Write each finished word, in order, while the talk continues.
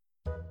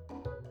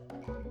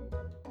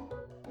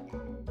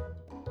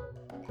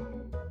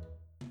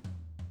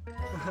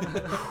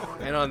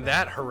And on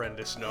that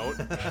horrendous note,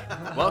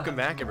 welcome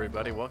back,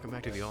 everybody. Welcome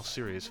back to the All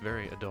Serious,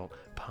 Very Adult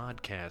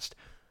Podcast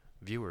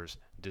Viewers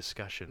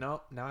Discussion.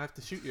 No, now I have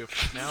to shoot you.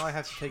 Now I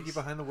have to take you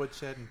behind the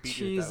woodshed and beat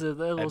you to Jesus,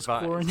 death. that was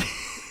corny.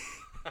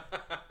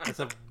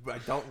 I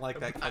don't like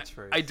that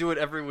catchphrase. I do it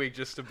every week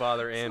just to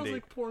bother Andy.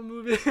 Sounds like porn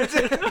movie.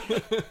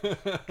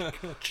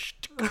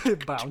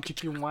 Bound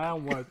chicken wow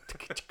what?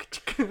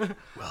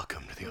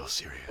 Welcome to the All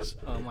Serious,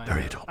 Oh my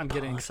Very God. Adult I'm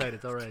getting Podcast.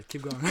 excited. All right,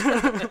 keep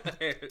going.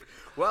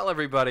 Well,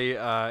 everybody,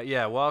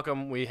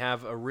 welcome. We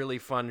have a really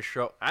fun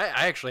show. I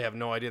actually have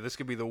no idea. This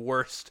could be the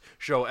worst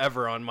show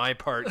ever on my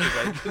part.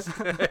 'Cause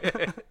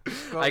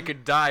I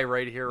could die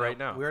right here, right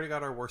now. We already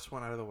got our worst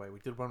one out of the way. We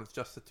did one with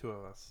just the two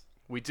of us.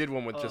 We did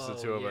one with just the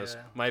Oh, two of us.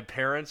 yeah. My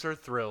parents are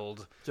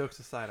thrilled. Jokes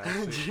aside,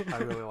 actually, I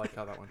really like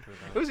how that one turned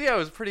out. It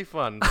was pretty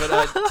fun.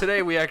 But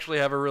today we actually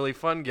have a really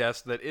fun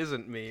guest that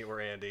isn't me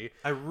or Andy.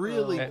 I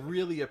really, Oh.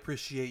 really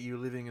appreciate you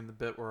living in the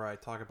bit where I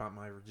talk about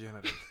my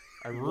virginity.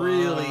 I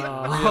really,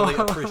 Wow. really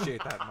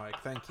appreciate that, Mike.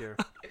 Thank you.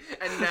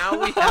 And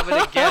now we have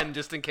it again,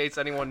 just in case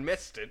anyone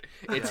missed it.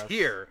 It's Yes.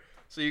 here.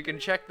 So you can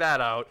check that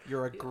out.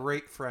 You're a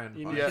great friend,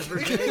 You Mike. need Yeah.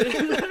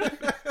 virginity.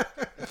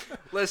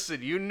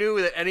 Listen, you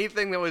knew that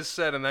anything that was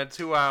said in that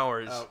 2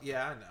 hours Oh,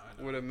 yeah, I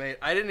know. would have made...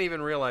 I didn't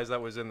even realize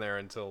that was in there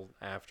until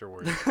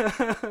afterwards.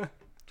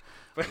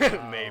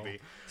 But maybe.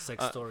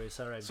 Sex stories.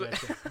 All right, so-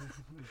 gotcha. God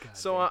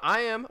So damn. I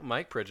am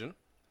Mike Pridgeon.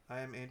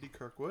 I am Andy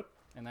Kirkwood.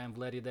 And I'm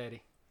Vladdy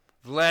Daddy.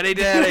 Vladdy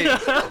Daddy.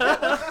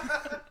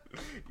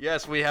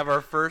 Yes, we have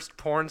our first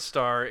porn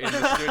star in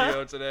the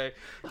studio today.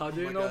 How do Oh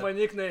you my know God. my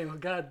nickname?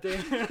 God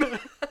damn.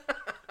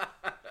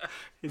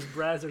 It's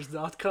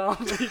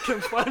Brazzers.com. You can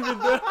find me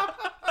there.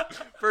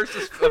 First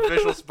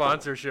official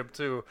sponsorship,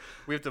 too.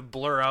 We have to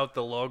blur out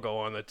the logo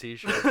on the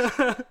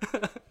t-shirt.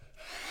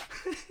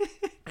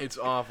 It's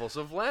awful.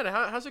 So, Vlad,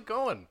 how's it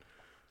going?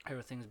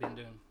 Everything's been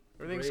doing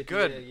Everything's great.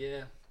 good.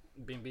 Yeah.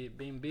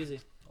 Being busy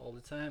all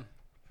the time.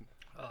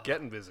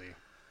 Getting busy.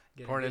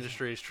 Getting Porn busy.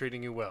 industry is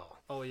treating you well.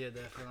 Oh yeah,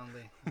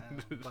 definitely.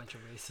 A bunch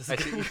of races. I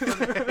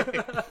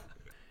see.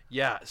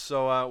 Yeah,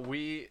 so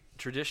we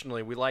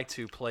like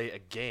to play a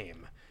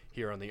game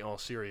here on the All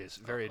Serious,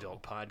 Very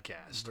Adult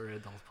Podcast. Very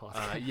adult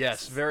podcast.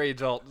 Yes, very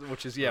adult,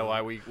 which is,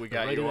 why we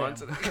got you on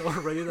today.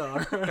 Rated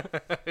R.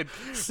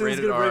 Soon's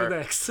Rated gonna R be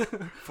next.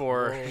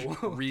 for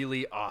Whoa.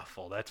 really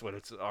awful. That's what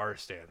R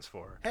stands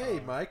for.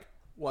 Hey, Mike,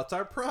 what's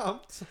our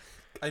prompt?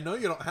 I know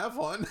you don't have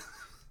one.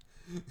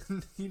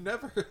 You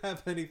never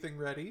have anything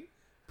ready.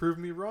 Prove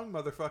me wrong,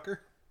 motherfucker.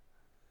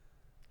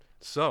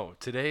 So,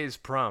 today's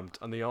prompt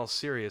on the All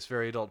Serious,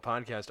 Very Adult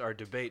Podcast, our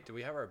debate. Do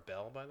we have our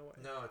bell, by the way?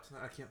 No, it's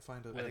not. I can't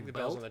find it. I think the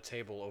bell? bell's on the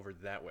table over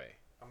that way,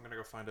 I'm gonna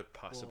go find it.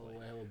 possibly. Whoa,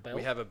 we have a bell?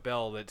 We have a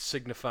bell that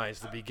signifies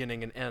the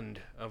beginning and end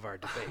of our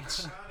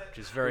debates, which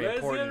is very Let's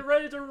important. get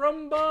ready to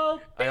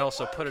rumble. I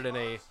also put it in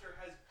a...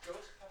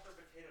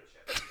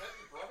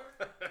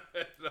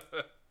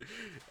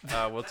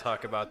 we'll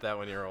talk about that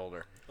when you're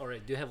older. All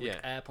right, do you have like Yeah.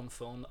 app on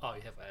phone? Oh,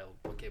 you have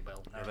app. Okay,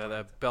 bell.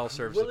 That bell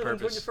serves the We live in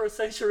purpose. 21st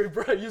century,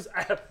 bro. Use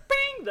app.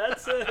 Bing.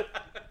 That's it.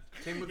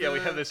 Came with Yeah, we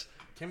the- have this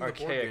Came with the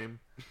board archaic... game.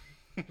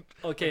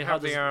 Okay, We how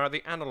have does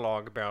the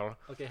analog bell.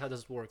 how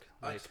does it work?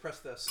 I Like, just press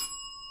this.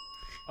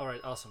 all right,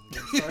 awesome.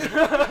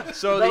 Sorry.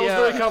 So that was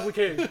very the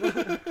complicated.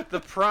 the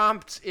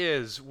prompt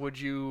is: would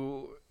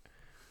you,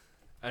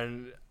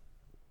 and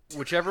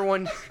whichever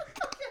one.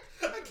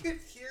 I can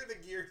hear the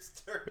gears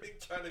turning,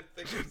 trying to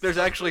think. Of There's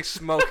actually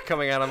smoke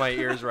coming out of my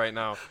ears right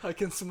now. I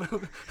can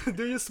smell.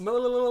 Do you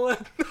smell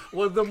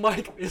what the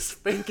mic is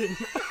thinking?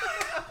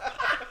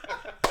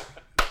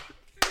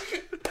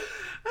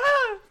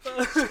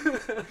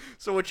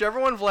 So whichever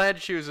one Vlad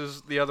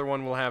chooses, the other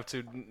one will have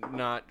to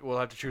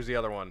choose the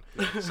other one.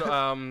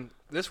 So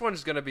this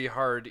one's gonna be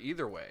hard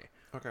either way.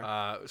 Okay.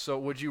 So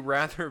would you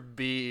rather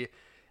be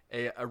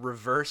a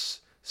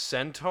reverse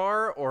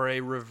centaur or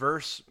a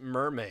reverse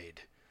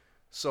mermaid?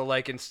 So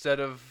like instead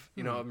of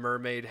a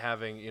mermaid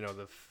having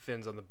the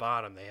fins on the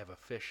bottom, they have a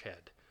fish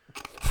head.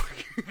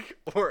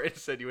 Or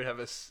instead you would have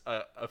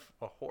a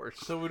horse.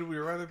 So would we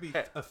rather be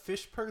a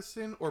fish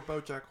person or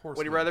BoJack Horseman?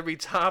 Would you rather be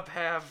top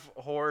half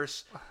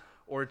horse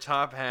or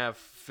top half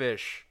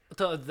fish?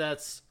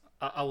 That's.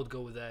 I would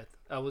go with that.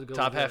 I would go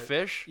Top with half that.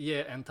 fish?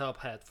 Yeah, and top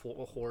hat for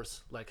a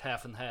horse, like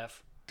half and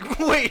half.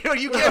 Wait, no,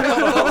 you can't.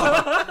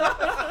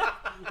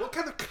 What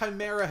kind of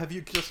chimera have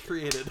you just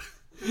created?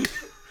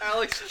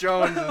 Alex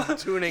Jones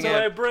is tuning So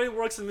my in. brain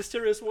works in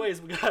mysterious ways,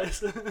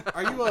 guys.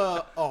 Are you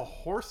a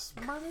horse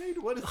mermaid?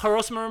 What is?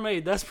 Horse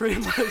mermaid. That's pretty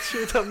much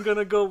it. I'm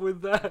gonna go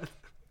with that.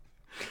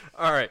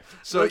 All right,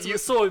 so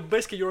So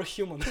basically, you're a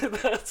human.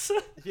 That's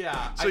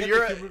Yeah. So I get you're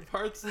the a- human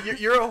parts.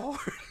 you're a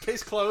horse.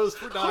 Case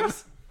closed. We're done.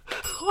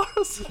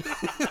 horse.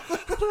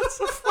 That's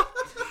so fun.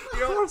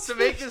 To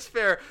make this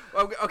fair,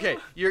 okay,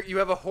 you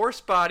have a horse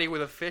body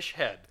with a fish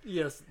head,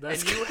 Yes,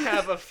 that's. and you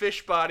have a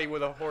fish body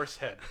with a horse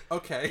head.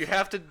 Okay. You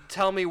have to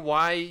tell me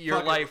why your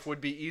Fuck it. life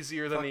would be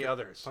easier than Fuck the it.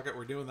 others. Fuck it.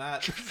 We're doing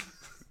that.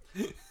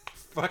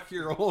 fuck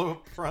your whole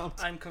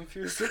prompt. I'm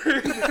confused.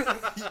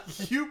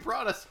 You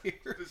brought us here.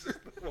 This is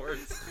the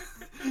worst.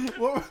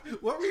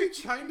 What were you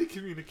trying to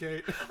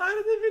communicate? I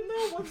don't even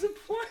know what's the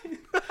point.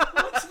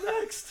 What's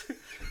next?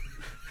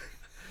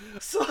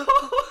 So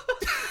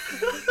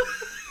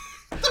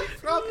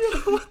Prompt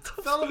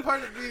fell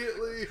apart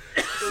immediately.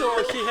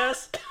 so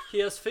he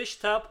has fish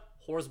top,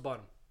 horse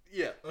bottom,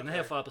 Yeah. and I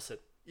have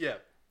opposite. Yeah.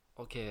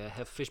 Okay, I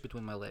have fish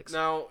between my legs.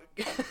 Now,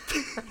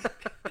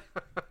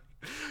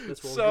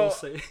 That's what so we'll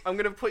say. I'm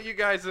gonna put you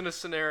guys in a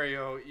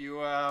scenario. You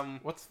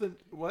What's the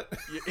what?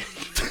 you-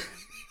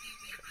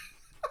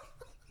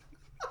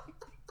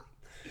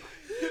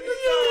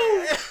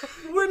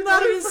 We're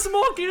not even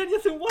smoking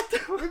anything. What the?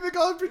 We've been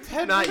going for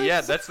 10 not minutes.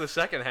 yet. That's the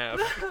second half.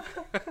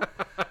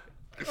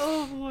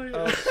 Oh boy.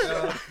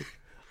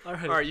 All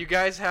right. All right, you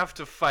guys have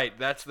to fight.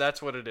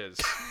 That's what it is.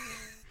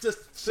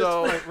 Just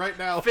So, fight right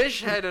now.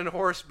 Fish head and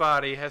horse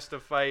body has to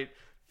fight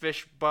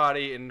fish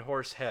body and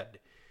horse head.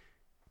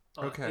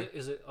 Okay.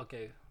 Is it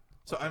okay?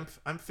 So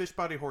I'm fish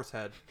body horse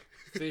head.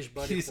 Fish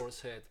body, He's-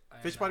 horse head.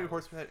 Fish body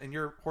horse head, and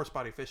you're horse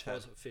body fish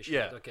head. Fish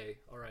Yeah. head. Okay.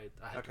 All right.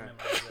 I have to Okay.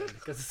 memorize that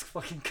because it's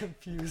fucking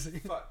confusing.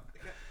 Fuck.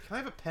 Can I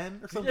have a pen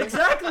or something?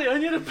 Exactly. I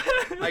need a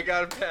pen. I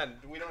got a pen.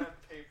 We don't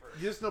have paper.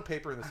 There's no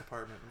paper in this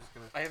apartment. I'm just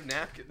gonna. I have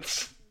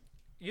napkins.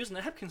 Use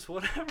napkins,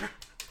 whatever.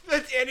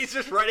 And he's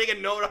just writing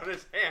a note on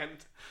his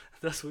hand.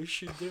 That's what you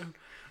should do.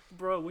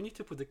 Bro, we need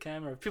to put the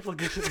camera. People are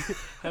gonna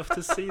have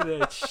to see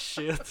that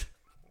shit.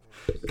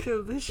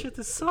 Cause this shit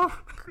is so.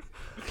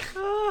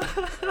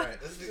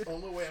 Alright, this is the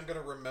only way I'm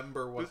gonna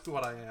remember what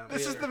I am.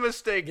 This is Yeah. the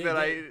mistake Yeah,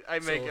 that yeah. I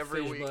make So,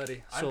 every fish week.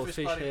 Body. I'm So fish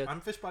fish body. head.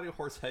 I'm fish body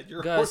horse head.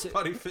 You're Guys, horse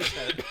body fish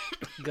head.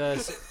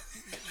 Guys,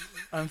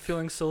 I'm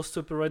feeling so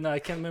stupid right now. I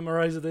can't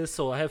memorize this,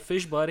 so I have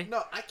fish body.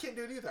 No, I can't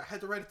do it either. I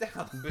had to write it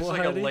down. It's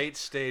like a Body. late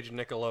stage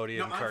Nickelodeon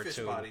No, I'm cartoon.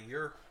 fish body.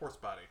 You're horse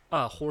body.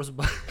 Horse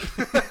body.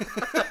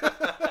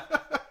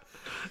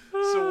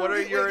 So what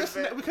are your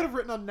Wait, we could have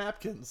written on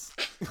napkins.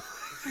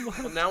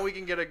 well, now we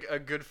can get a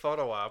good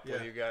photo op with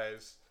Yeah. you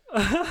guys.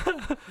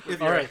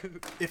 If, All right.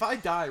 if I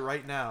die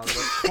right now,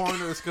 the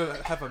coroner's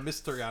gonna have a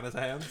mystery on his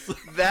hands.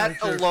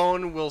 That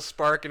alone will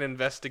spark an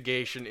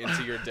investigation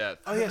into your death.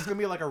 Oh yeah, it's gonna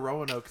be like a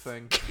Roanoke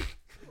thing.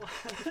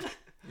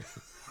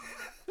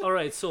 All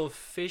right, so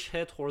fish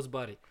head, horse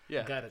body.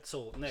 Yeah. Got it.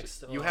 So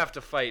next. You have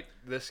to fight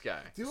this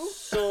guy.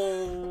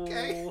 So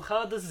Okay.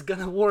 how this is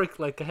gonna work?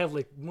 Like I have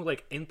like more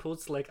like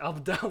inputs like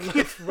up, down,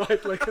 left,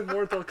 right, like in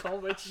Mortal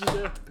Kombat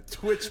shit.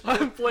 Twitch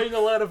I'm playing a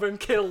lot of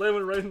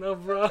MK11 right now,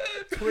 bro.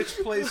 Twitch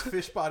plays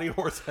fish body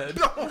horse head.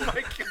 Oh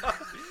my god!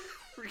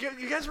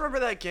 You guys remember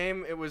that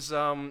game? It was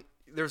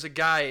there was a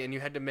guy and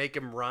you had to make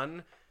him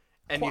run,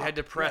 and you Quap, had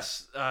to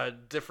press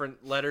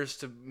different letters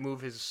to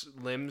move his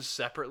limbs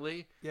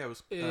separately. Yeah, it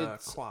was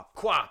It's- Quap.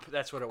 Quap,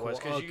 that's what it was,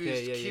 because you Okay,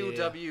 used yeah, yeah, Q, yeah.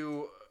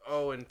 W,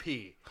 O, and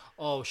P.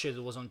 Oh shit!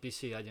 It was on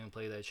PC. I didn't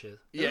play that shit.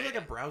 It Yeah, was like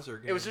a browser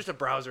game. it was just a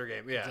browser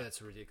game. Yeah,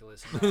 That's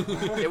ridiculous.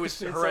 it was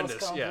sounds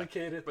horrendous. Yeah,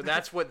 complicated. but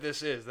that's what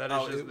this is. That is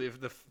Oh, just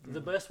it-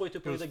 The best way to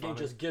play was the game, funny.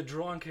 just get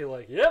drunk. You're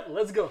like, yep,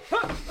 let's go.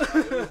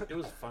 it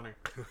was funny.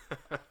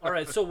 All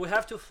right, so we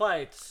have to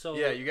fight. So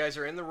yeah. You guys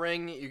are in the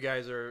ring. You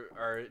guys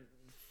are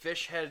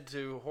fish head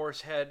to horse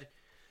head,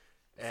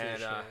 and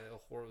Fish,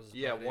 horse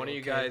yeah, body, one of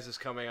you okay. guys is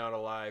coming out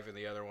alive, and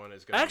the other one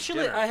is going. Actually,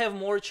 be dinner. I have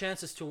more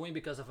chances to win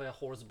because of a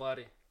horse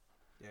body.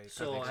 Yeah,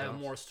 So think I have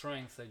more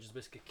strength. I just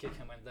basically kick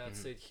him, and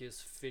that's it. His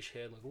fish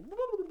head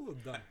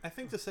like done. I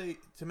think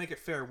to make it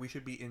fair, we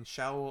should be in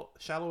shallow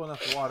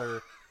enough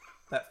water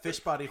that fish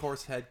body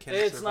horse head can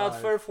It's survive.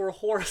 not fair for a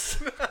horse.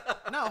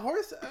 No,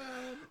 horse.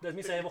 That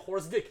means I have a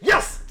horse dick.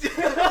 Yes.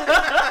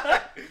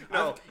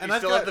 No, and you I've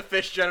still got- have the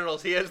fish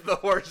genitals. He has the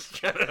horse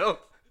genital.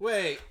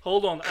 Wait,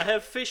 Hold on. I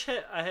have fish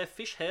head. I have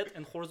fish head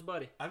and horse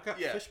body. I've got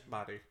Yeah. fish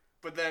body.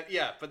 But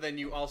then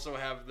you also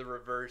have the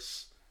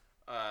reverse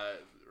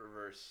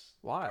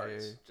Why?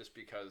 parts, just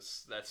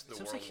because that's the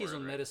Seems world like he's we're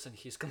on in, right? medicine.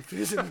 He's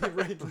confusing me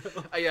right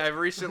now. Yeah, I've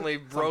recently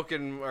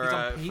broken or he's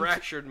on pain-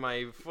 fractured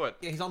my foot.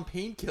 Yeah, he's on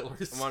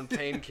painkillers. I'm on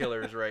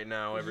painkillers right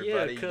now, Yeah,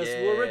 everybody. because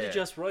we already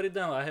just wrote it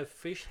down. I have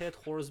fish head,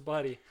 horse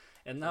body,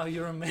 and now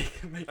you're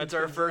making. That's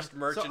our first So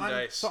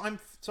merchandise.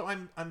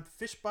 I'm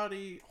fish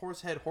body,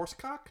 horse head, horse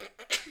cock.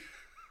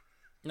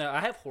 No, I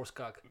have horse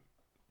cock.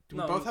 Do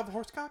No. we both have a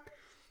horse cock?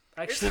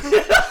 Actually,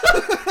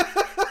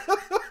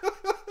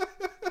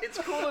 It's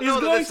cool to it's know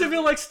that going this to is- be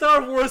like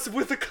Star Wars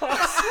with the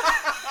cocks.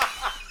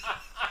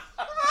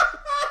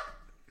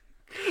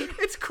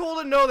 It's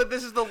cool to know that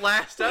this is the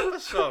last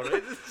episode.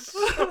 It's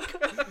so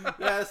good.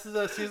 Yeah, this is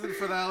a season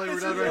finale. We're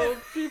done. So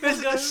people, This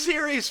is the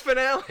series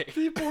finale.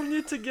 people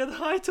need to get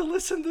high to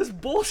listen to this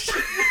bullshit.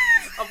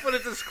 I'll put a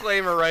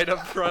disclaimer right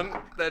up front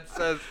that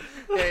says,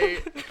 "Hey,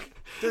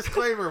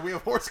 Disclaimer: we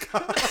have horse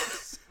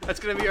cocks. that's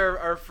gonna be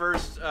our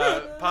first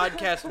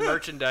podcast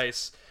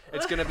merchandise.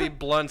 It's gonna be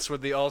blunts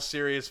with the All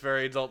Serious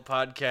Very Adult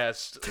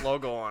Podcast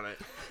logo on it."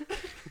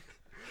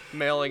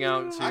 Mailing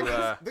out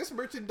to There's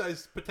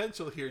merchandise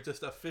potential here.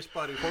 Just a fish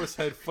body, horse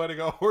head fighting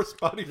a horse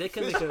body. They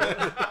can fish make head.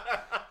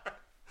 a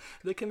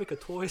they can make a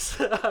toy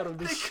set out of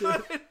this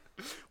shit.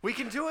 we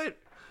can do it.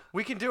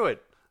 We can do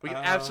it. We can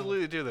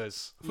absolutely do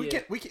this.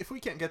 If we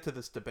can't get to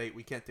this debate,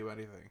 we can't do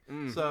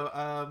anything.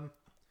 So,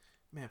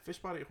 man, fish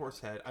body, horse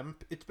head.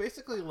 It's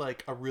basically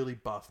like a really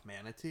buff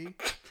manatee.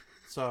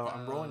 So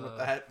I'm rolling with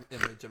that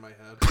image in my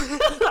head.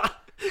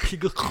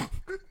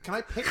 Can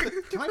I pick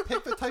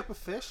the type of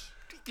fish?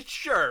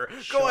 Sure.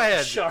 Go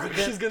ahead. Shark.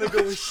 She's gonna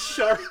go with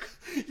shark.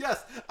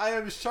 Yes, I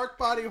am shark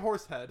body,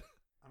 horse head.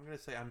 I'm gonna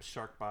say I'm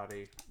shark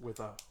body with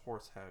a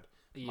horse head.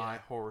 Yeah. My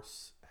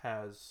horse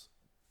has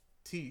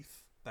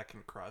teeth that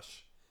can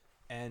crush,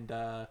 and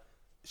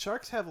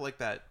sharks have like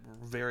that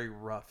very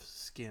rough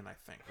skin. I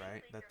think,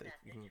 right? That they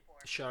can...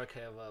 Shark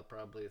have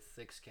probably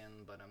thick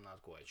skin, but I'm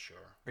not quite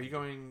sure. Are you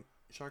going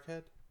shark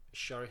head?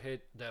 Shark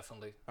head,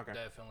 definitely. Okay.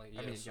 Definitely.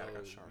 Yeah. I mean, you so, gotta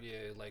go shark.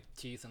 yeah, like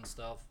teeth and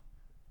stuff.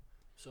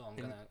 So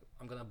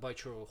I'm gonna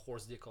bite your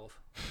horse dick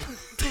off.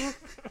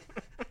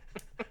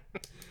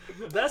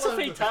 That's a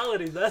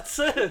fatality. That's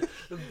it.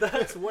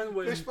 That's one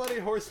way. Fish body,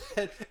 horse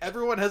head.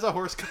 Everyone has a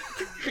horse.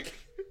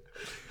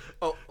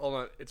 Oh, hold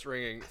on. It's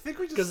ringing. I think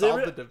we just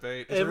solved the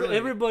debate.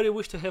 Everybody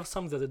wish to have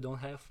something that they don't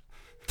have.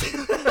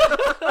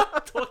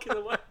 Talking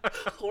about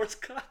horse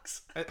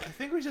cocks. I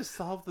think we just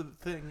solved the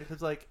thing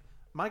because, like,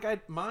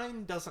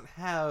 mine doesn't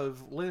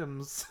have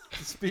limbs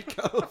to speak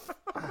of.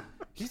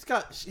 He's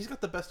got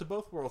the best of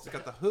both worlds. He's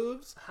got the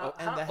hooves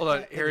and the Hold on,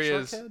 head, here and he the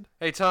is. shark head.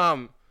 Hey,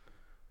 Tom.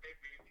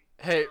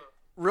 Hey,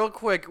 real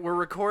quick, we're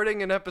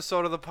recording an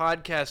episode of the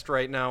podcast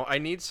right now. I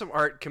need some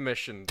art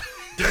commissioned.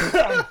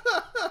 All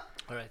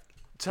right.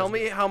 Tell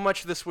me how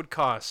much this would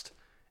cost.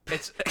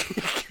 It's This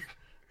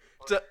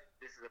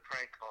is a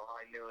prank call.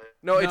 I knew it.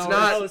 no, it's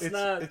not. no, it's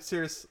not. It's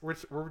serious. We're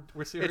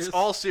serious. It's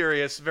all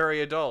serious,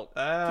 very adult.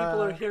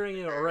 People are hearing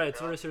it. All right.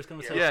 It's a very serious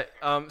conversation.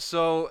 Yeah.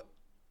 So,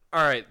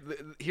 all right.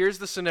 Here's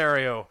the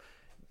scenario.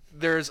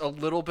 There's a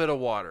little bit of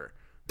water.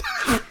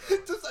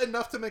 just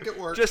enough to make it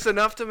work. Just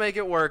enough to make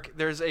it work.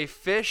 There's a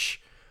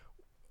fish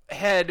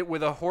head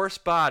with a horse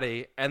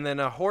body, and then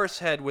a horse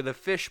head with a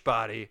fish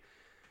body,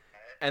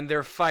 and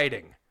they're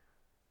fighting.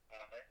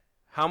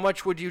 How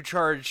much would you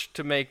charge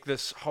to make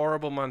this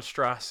horrible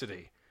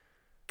monstrosity?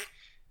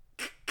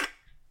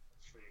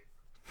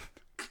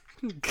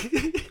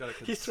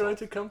 He's trying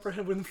to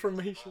comprehend with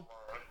information.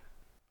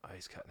 Oh,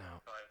 he's cutting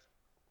out.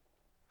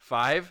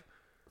 $5?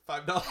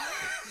 $5.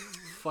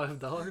 $5.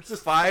 $5?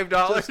 Just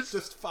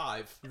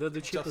 $5. That's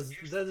the cheapest.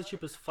 That's the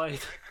cheapest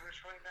fight.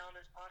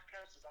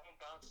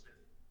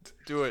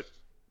 Do it.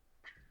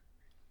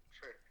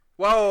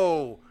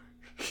 Whoa!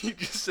 He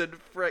just said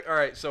frick. All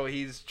right, so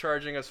he's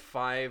charging us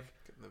 $5.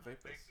 The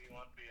vapors.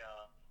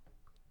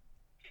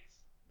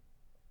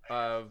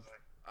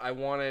 I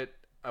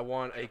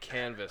want a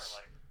canvas.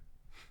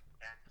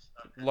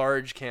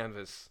 Large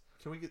canvas.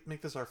 Can we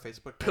make this our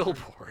Facebook page?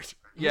 Billboard.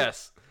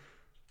 Yes.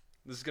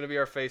 This is going to be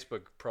our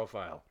Facebook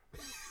profile.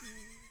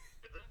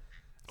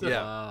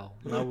 Yeah. Wow.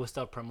 Now we'll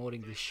start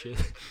promoting this shit.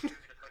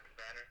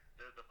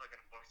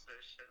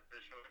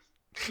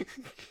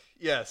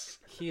 Yes.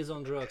 He is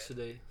on drugs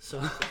today, so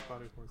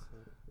Body, horse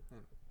head.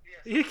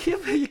 you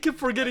keep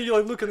forgetting. You're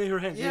like looking at your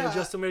hand,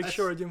 just to make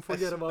sure I didn't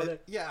forget about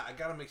it. Yeah, I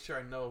gotta make sure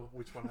I know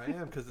which one I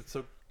am because it's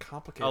so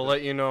complicated. I'll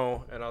let you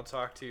know, and I'll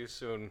talk to you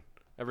soon.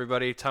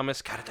 Everybody,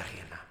 Thomas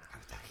Cartagena.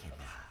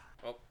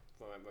 Oh,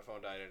 my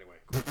phone died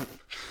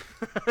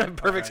anyway.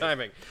 Perfect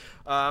timing.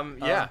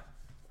 Yeah.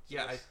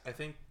 Yeah, I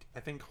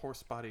think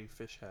horse body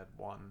fish head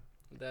won.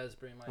 That's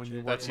pretty much When it.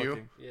 you That's you?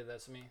 looking. Yeah,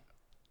 that's me.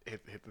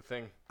 Hit the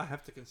thing. I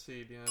have to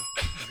concede, yeah.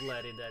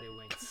 Laddie daddy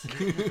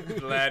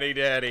wins. Laddie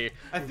daddy.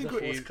 I think The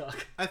we horse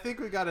cock. I think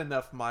we got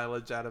enough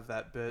mileage out of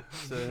that bit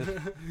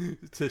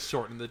to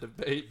shorten the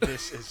debate.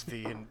 This is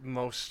the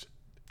most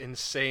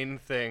insane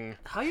thing.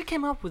 How you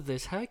came up with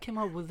this? How you came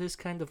up with this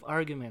kind of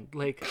argument?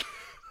 Like,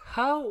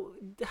 how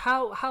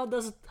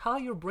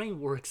your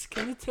brain works?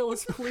 Can you tell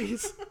us,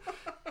 please?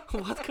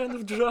 What kind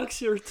of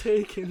drugs you're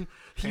taking?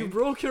 You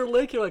broke your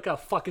leg. You're like, oh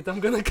fuck it, I'm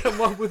gonna come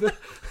up with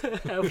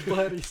half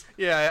bodies.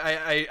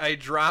 Yeah, I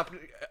dropped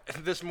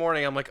this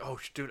morning. I'm like, oh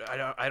dude,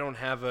 I don't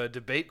have a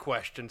debate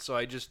question, so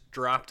I just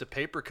dropped a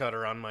paper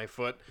cutter on my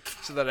foot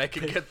so that I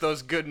could get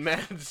those good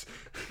meds.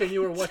 And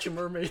you were watching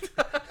Mermaid.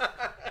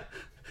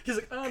 He's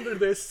like, under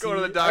the sea. Go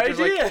to the doctor's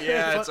idea. like,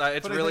 yeah, it's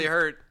But I really think-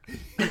 hurt.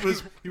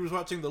 He was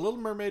watching The Little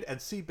Mermaid and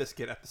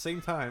Seabiscuit at the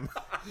same time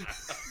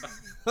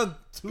on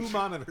 2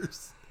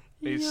 monitors.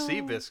 He's Yo,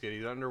 Seabiscuit.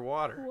 He's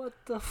underwater. What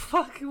the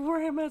fuck?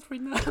 Where am I at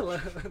right now?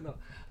 No,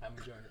 I'm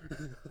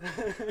enjoying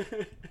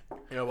it.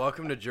 Yeah,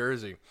 welcome to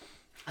Jersey.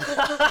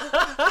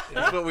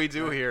 That's what we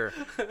do here.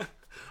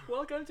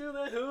 Welcome to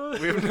the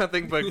hood. We have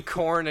nothing but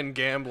corn and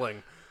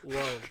gambling.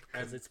 Whoa,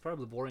 because it's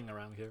probably boring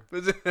around here.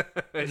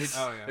 It's-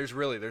 Oh, yeah.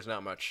 There's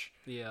not much.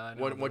 Yeah, I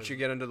know. Once you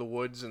get into the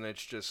woods and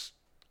it's just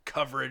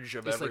coverage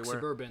of it's like everywhere.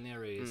 suburban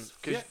areas.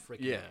 Mm. Freaking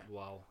Yeah.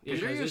 wow. Because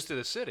you're 'cause used to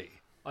the city.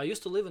 I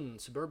used to live in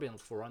suburban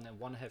for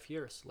 1.5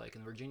 years, like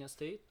in Virginia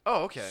State.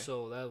 Oh, okay.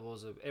 So that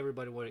was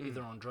everybody were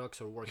either on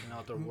drugs or working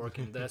out or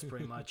working. That's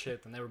pretty much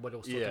it. And everybody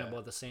was talking Yeah.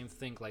 about the same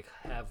thing, like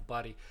half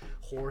body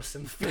horse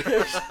and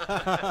fish.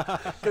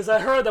 Because I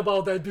heard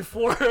about that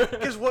before.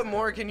 Because what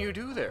more can you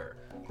do there?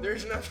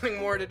 There's nothing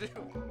more to do.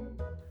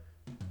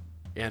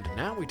 And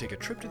now we take a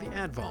trip to the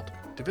Ad Vault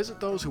to visit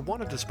those who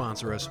wanted to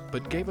sponsor us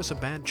but gave us a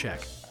bad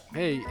check.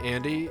 Hey,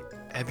 Andy,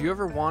 have you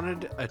ever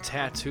wanted a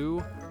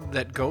tattoo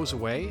that goes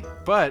away,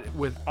 but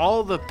with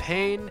all the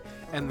pain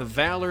and the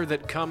valor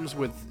that comes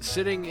with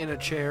sitting in a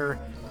chair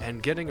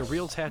and getting a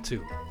real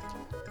tattoo?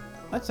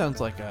 That sounds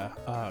like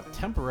a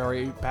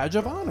temporary badge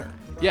of honor.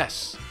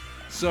 Yes.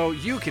 So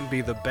you can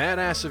be the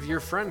badass of your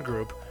friend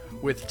group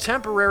with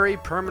temporary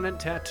permanent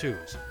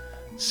tattoos.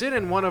 Sit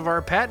in one of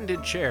our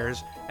patented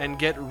chairs and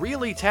get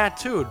really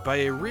tattooed by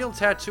a real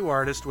tattoo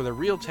artist with a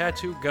real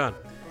tattoo gun.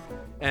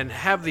 And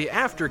have the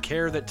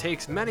aftercare that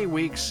takes many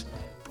weeks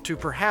to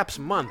perhaps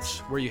months,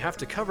 where you have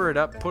to cover it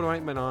up, put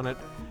ointment on it,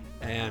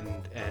 and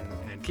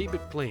keep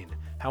it clean.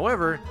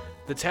 However,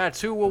 the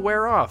tattoo will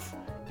wear off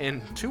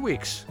in 2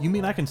 weeks. You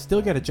mean I can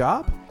still get a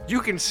job?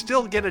 You can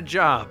still get a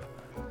job,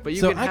 but you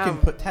so can I have... can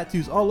put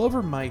tattoos all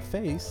over my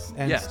face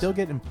and Yes. still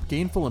get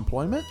gainful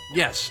employment?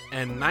 Yes,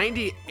 and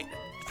 90%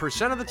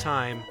 of the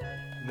time,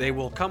 they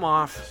will come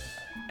off,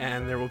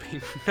 and there will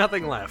be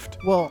nothing left.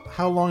 Well,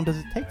 how long does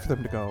it take for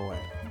them to go away?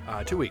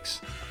 2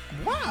 weeks.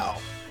 Wow.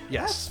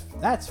 Yes.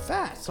 That's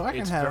fast. So I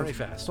can It's have very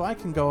fast. So I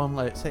can go on,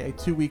 let's say, a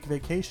 2-week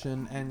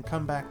vacation and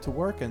come back to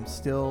work and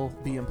still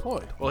be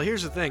employed. Well,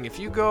 here's the thing: if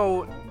you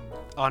go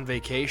on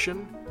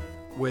vacation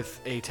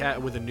with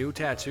a new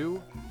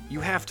tattoo,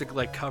 you have to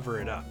like cover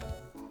it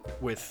up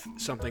with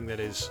something that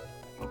is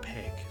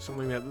opaque,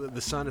 something that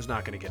the sun is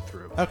not going to get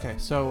through. Okay,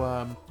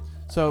 so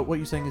what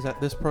you're saying is that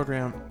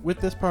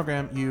with this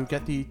program, you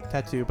get the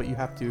tattoo, but you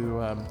have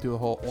to do the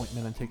whole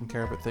ointment and taking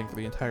care of it thing for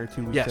the entire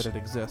 2 weeks Yes. that it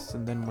exists,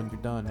 and then when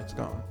you're done, it's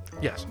gone.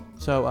 Yes,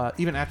 So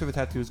even after the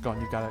tattoo is gone,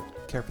 you've got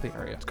to care for the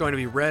area. it's going to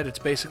be red. It's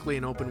basically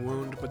an open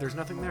wound, but there's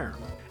nothing there.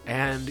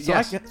 And So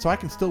yes, I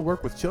can still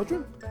work with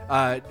children,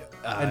 and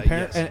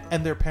yes.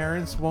 and their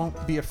parents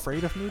won't be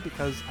afraid of me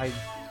because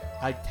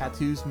I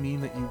tattoos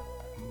mean that you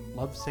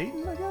love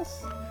Satan, I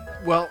guess.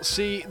 Well,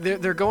 see,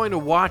 they're going to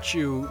watch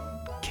you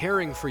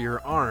caring for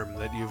your arm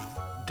that you've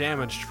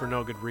damaged for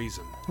no good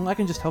reason. Well, I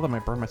can just tell them I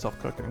burned myself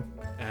cooking.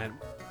 And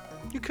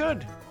you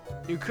could,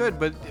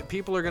 but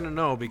people are going to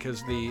know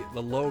because the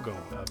logo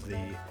of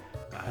the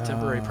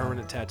temporary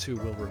permanent tattoo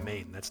will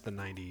remain. That's the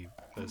 10%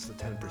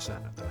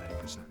 of the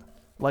 90%.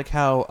 Like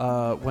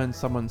how when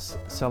someone's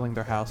selling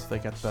their house, they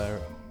get the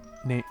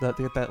name, they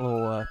get that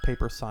little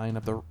paper sign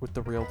with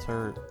the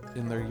realtor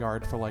in their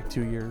yard for like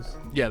 2 years.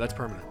 Yeah, that's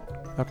permanent.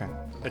 Okay.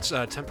 It's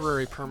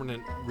temporary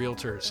permanent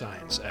realtor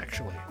signs,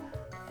 actually.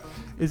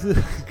 Is it?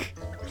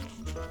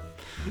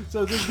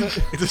 So this is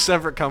It's a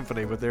separate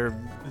company, but they're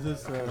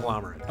this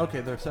conglomerate.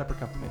 Okay, they're separate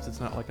companies. It's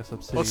not like a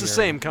subsidiary. Well, it's the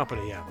same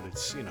company, yeah, but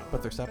it's,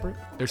 But they're separate.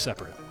 they're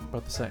separate.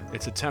 But the same.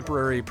 It's a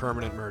temporary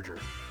permanent merger.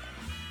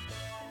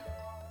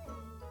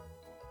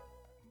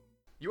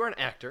 You are an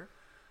actor.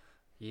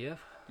 Yeah.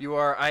 You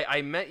are.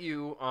 I met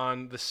you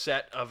on the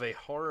set of a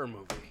horror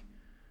movie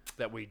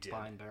that we did.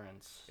 Pine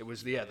Barrens. It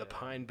was the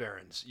Pine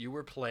Barrens. You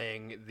were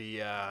playing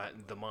the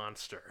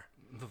monster,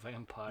 The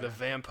vampire. the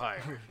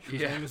vampire.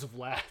 His name is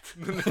Vlad.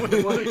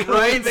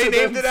 Right? They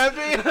named it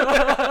after you.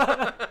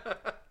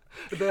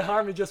 They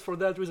harm me just for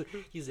that reason.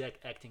 He's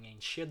acting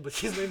ain't shit, but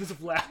his name is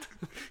Vlad.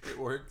 It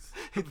works.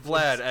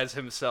 Vlad as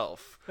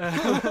himself. So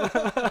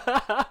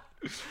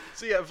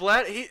yeah,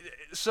 Vlad.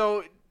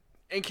 So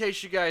in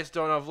case you guys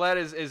don't know, Vlad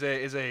is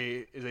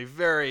a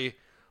very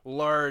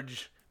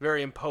large,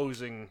 very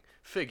imposing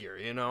figure,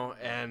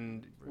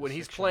 and when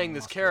he's playing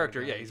this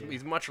character,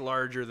 he's much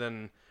larger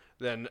than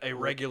a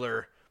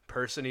regular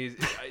person.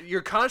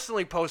 You're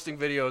constantly posting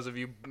videos of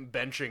you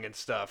benching and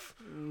stuff.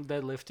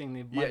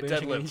 Deadlifting.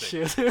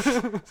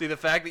 Deadlifting. See, the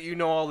fact that you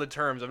know all the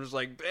terms, I'm just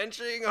like,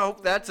 benching. I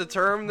hope that's a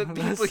term that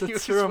people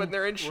use when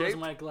they're in shape. Where's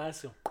my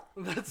glass?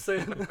 That's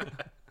it.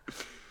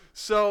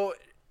 So,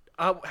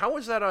 how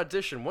was that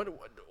audition?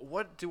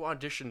 What do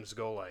auditions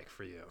go like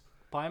for you?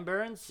 Pine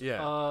Barrens.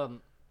 Yeah.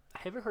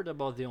 Have you heard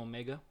about the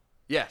Omega?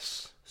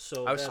 Yes.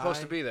 So I was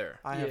supposed to be there.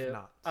 I have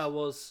not. I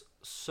was.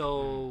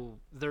 So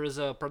there is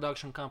a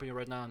production company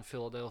right now in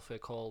Philadelphia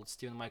called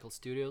Stephen Michael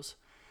Studios,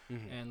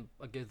 and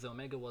I guess the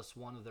Omega was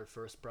one of their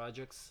first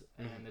projects,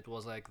 and it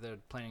was like they're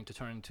planning to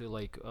turn into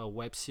like a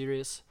web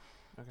series.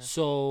 Okay.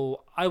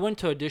 So I went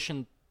to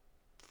audition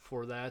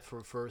for that for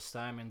the first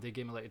time, and they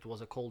gave me it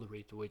was a cold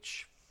read,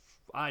 which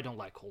I don't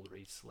like cold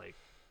reads. Like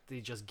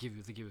they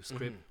give you a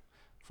script,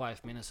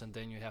 5 minutes, and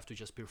then you have to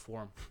just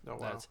perform. Oh,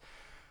 wow.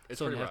 It's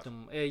so pretty you rough.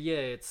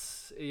 have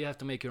to, you have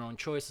to make your own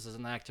choices as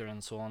an actor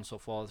and so on and so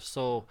forth.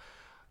 So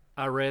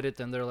I read it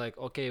and they're like,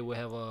 okay, we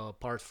have a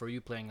part for you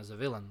playing as a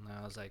villain. And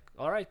I was like,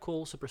 all right,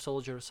 cool, super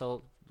soldier,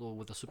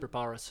 with the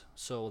superpowers.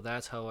 So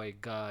that's how I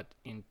got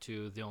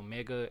into the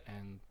Omega,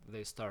 and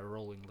they started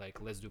rolling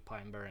like, let's do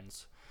Pine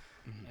Barrens.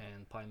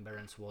 And Pine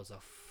Barrens was a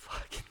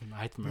fucking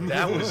nightmare.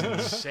 That was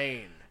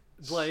insane.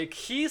 Like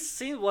he's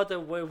seen what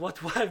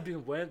I've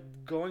been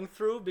going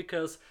through,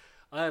 because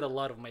I had a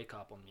lot of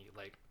makeup on me.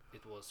 Like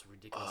it was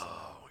ridiculous.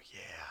 Oh yeah,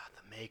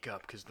 the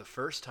makeup. Because the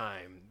first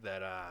time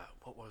that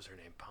what was her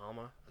name?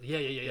 Palma. Yeah.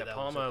 That was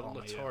Palma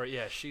Palma, Latore.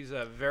 Yeah, she's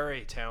a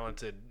very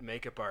talented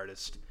makeup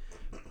artist.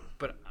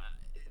 But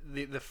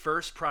the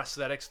first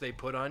prosthetics they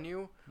put on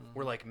you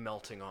were like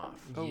melting off.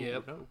 Oh,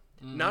 Yep. no.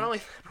 Not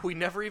only we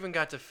never even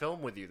got to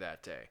film with you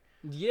that day.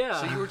 Yeah.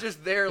 So you were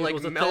just there It like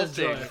was a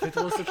melting. test drive. It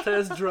was a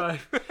test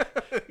drive.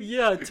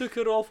 Yeah, I took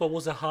it off. It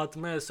was a hot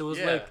mess. It was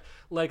Yeah.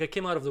 like I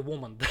came out of the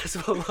woman. That's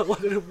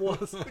what it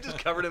was. Just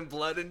covered in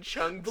blood and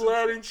chunks.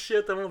 Blood and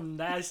shit. I'm all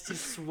nasty,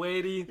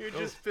 sweaty. You've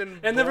just been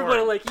And born.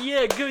 everybody like,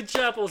 yeah, good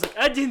job. I was like,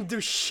 I didn't do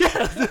shit.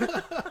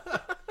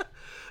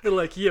 They're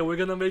like, yeah, we're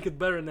gonna make it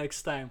better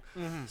next time.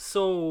 Mm-hmm.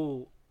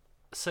 So,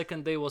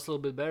 second day was a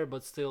little bit better,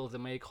 but still,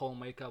 the whole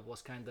makeup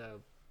was kind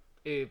of,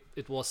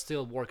 it was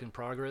still work in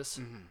progress,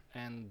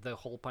 and the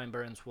whole Pine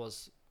Barrens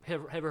was.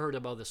 Have you heard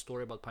about the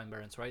story about Pine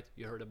Barrens? Right?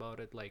 You heard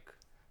about it, like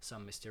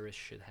some mysterious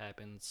shit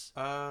happens.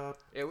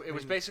 It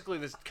was basically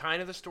this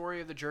kind of the story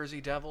of the Jersey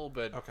Devil,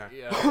 but Okay.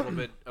 yeah, a little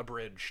bit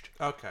abridged.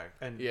 Okay.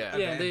 And Yeah.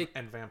 Yeah,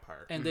 and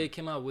vampire. And they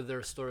came out with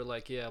their story,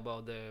 like, yeah,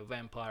 about the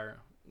vampire.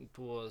 It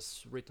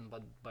was written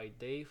by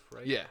Dave,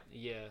 right? Yeah.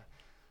 Yeah.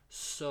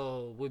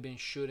 So we've been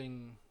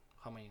shooting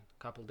how many?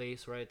 Couple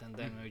days, right? And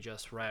then we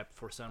just wrapped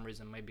for some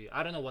reason. Maybe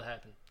I don't know what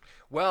happened.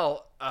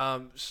 Well,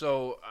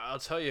 so I'll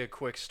tell you a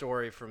quick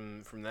story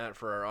from that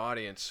for our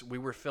audience. We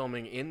were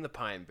filming in the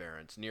Pine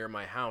Barrens near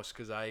my house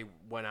because I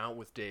went out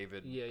with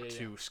David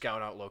to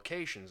scout out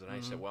locations, and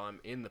I said, "Well, I'm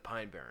in the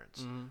Pine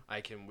Barrens.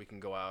 We can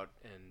go out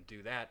and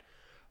do that."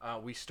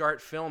 We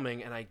start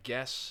filming, and I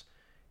guess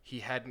he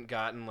hadn't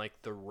gotten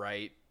like the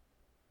right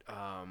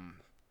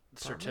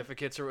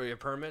certificates or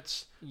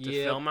permits to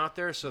Yep. film out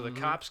there, so the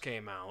cops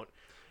came out.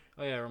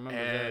 Oh yeah, I remember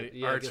And that.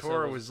 Yeah, I guess I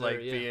Artur was there,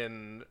 like yeah.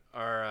 being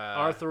our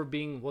Arthur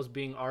was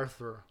being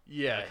Arthur.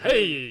 Yeah,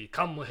 Hey,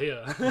 come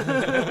here.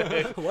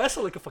 Well, I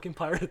sound like a fucking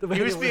pirate.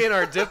 he was being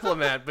our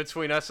diplomat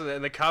between us,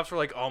 and the cops were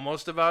like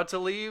almost about to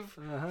leave,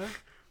 Uh-huh.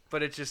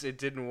 but it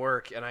didn't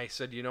work. And I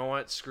said, you know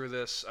what? Screw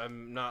this.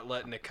 I'm not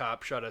letting a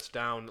cop shut us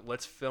down.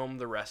 Let's film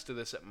the rest of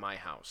this at my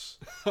house.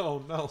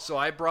 Oh no. So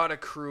I brought a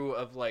crew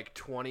of like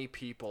 20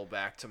 people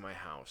back to my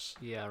house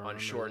Yeah, I on remember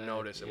short that.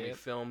 notice, and we Yep.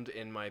 filmed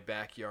in my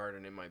backyard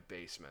and in my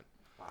basement.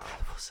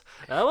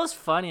 That was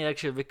funny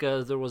actually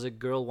because there was a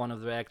girl, one of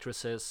the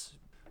actresses.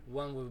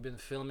 When we've been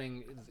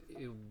filming,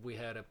 we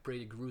had a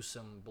pretty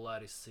gruesome,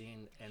 bloody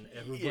scene, and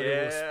everybody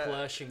was Yeah.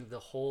 splashing the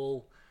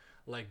whole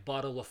like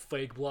bottle of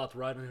fake blood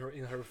right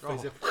in her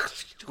face.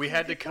 We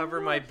had to cover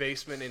my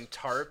basement in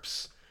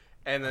tarps,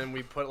 and then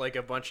we put like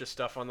a bunch of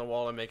stuff on the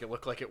wall to make it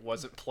look like it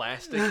wasn't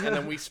plastic, and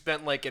then we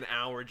spent like an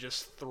hour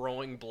just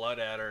throwing blood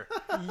at her.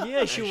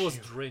 Yeah, she was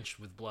drenched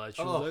with blood.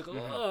 She was like,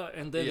 mm-hmm. oh,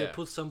 and then Yeah. they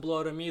put some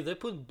blood on me. They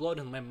put blood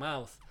in my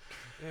mouth.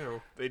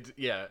 Ew. It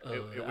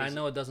was, I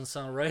know it doesn't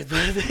sound right,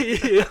 but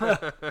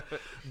yeah.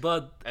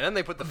 But and then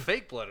they put the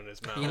fake blood in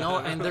his mouth. you know,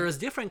 and there is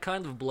different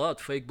kind of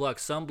blood, fake blood.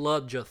 Some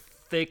blood just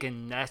thick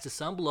and nasty.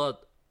 Some blood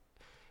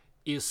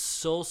is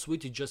so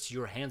sweet,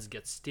 your hands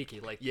get sticky.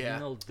 Like Yeah. you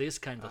know, this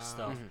kind of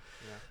stuff.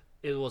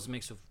 It was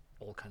mixed of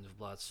all kinds of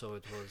blood, so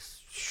it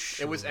was.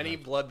 It was any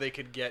blood they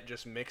could get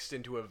just mixed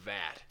into a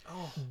vat.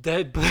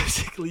 that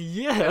basically, And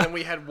yeah, then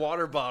we had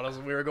water bottles,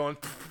 and we were going.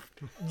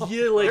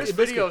 yeah, like There's it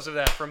basically- videos of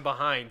that from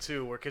behind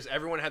too, because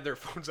everyone had their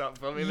phones out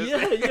filming this.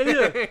 Yeah,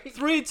 thing. yeah.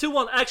 3, 2,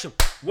 1, action.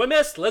 We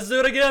missed. Let's do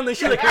it again. And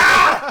she like,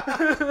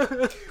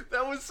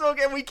 That was so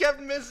good. We kept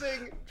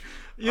missing.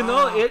 you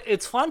know,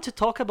 it's fun to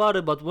talk about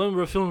it, but when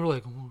we're filming, we're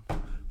like,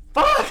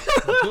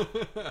 fuck.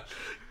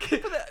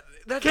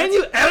 Can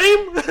you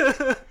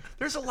aim?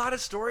 There's a lot of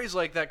stories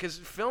like that because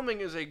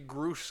filming is a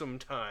gruesome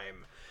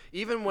time.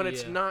 Even when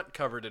it's Yeah. not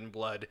covered in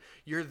blood,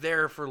 you're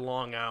there for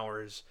long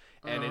hours,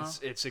 and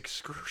it's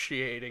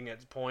excruciating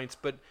at points.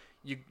 But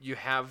we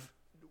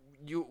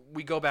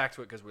go back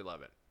to it because we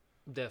love it.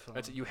 Definitely.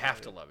 That's it. You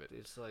have to love it.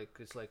 It's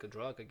like a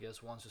drug, I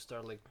guess. Once you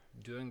start like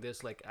doing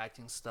this, like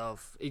acting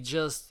stuff,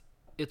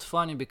 it's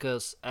funny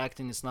because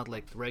acting is not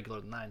like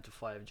regular 9 to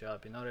 5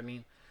 job. You know what I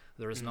mean?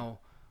 There is no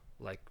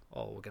like,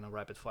 oh, we're gonna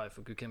wrap at 5.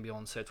 You can be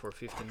on set for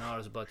 15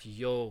 hours, but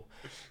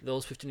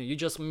those 15, you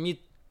just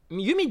meet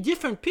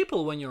different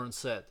people when you're on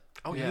set.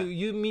 Oh, yeah.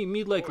 You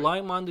meet like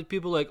like-minded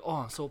people. Like, oh,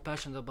 I'm so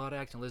passionate about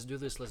acting. Let's do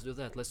this. Let's do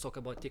that. Let's talk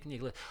about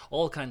technique.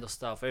 All kind of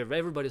stuff.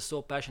 Everybody's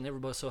so passionate.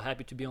 Everybody's so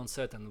happy to be on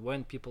set. And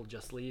when people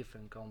just leave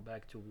and come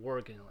back to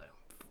work, and like,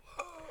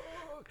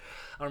 fuck.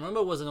 I remember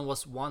it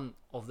was one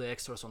of the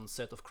extras on the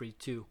set of Creed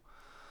 2.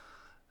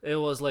 It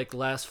was like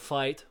last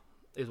fight.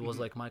 It was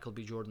like Michael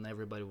B. Jordan.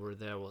 Everybody were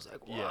there. Was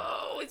like,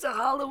 whoa, it's a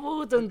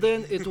Hollywood. And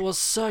then it was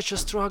such a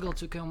struggle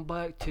to come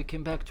back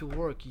to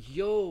work.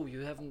 Yo, you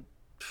haven't.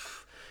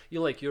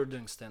 You're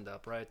doing stand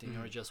up, right? And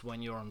you're just,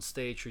 when you're on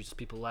stage, you're just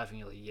people laughing.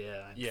 You're like,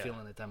 yeah, I'm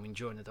feeling it. I'm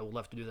enjoying it. I would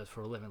love to do that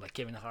for a living, like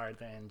Kevin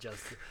Hart and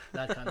just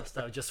that kind of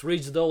stuff. Just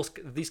reach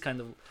these kind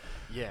of.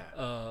 Yeah.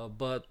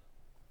 But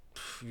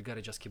you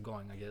gotta just keep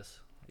going, I guess.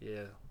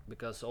 Yeah,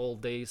 because all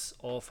days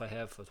off I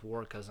have at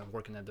work, as I'm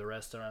working at the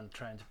restaurant,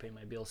 trying to pay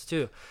my bills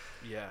too.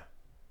 Yeah.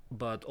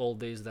 But all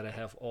days that I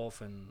have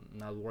off and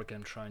not working,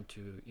 I'm trying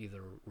to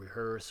either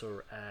rehearse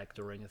or act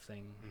or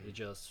anything. It's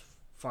just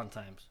fun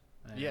times.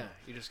 And, Yeah.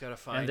 You just gotta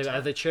find. and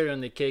time. the cherry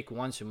on the cake,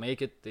 once you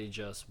make it, they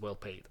just well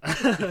paid.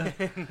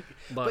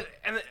 but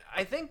I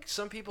I think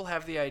some people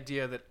have the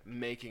idea that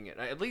making it,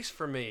 at least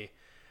for me,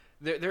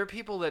 there are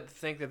people that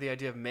think that the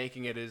idea of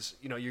making it is,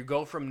 you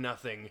go from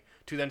nothing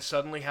to then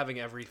suddenly having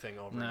everything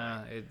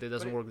overnight. Nah, it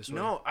doesn't work this way.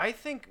 No, I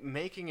think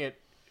making it,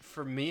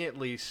 for me at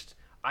least,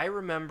 I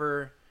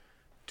remember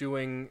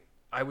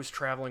I was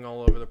traveling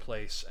all over the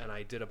place, and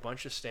I did a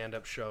bunch of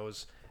stand-up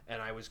shows,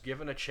 and I was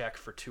given a check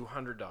for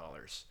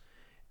 $200,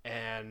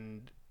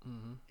 and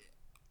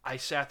I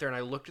sat there and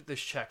I looked at this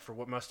check for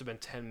what must have been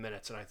 10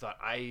 minutes, and I thought,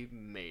 I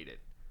made it.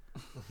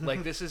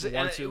 Like, this is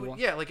like,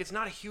 it's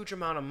not a huge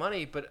amount of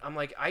money, but I'm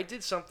like, I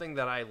did something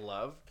that I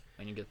love,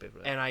 and you get paid for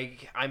that. and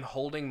I'm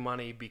holding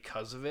money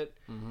because of it,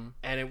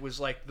 and it was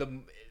like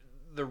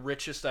the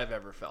richest I've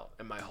ever felt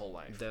in my whole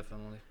life.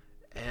 Definitely.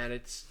 And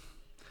it's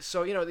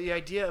so, the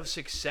idea of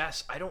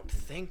success, I don't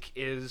think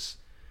is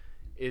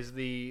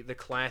the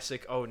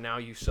classic, oh, now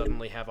you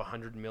suddenly have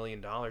 $100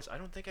 million. I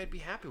don't think I'd be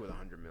happy with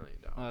 $100 million.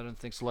 I don't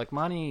think so. Like,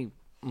 money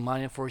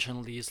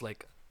unfortunately is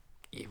like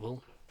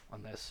evil,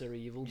 unnecessary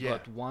evil. Yeah.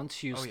 But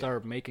once you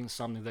start making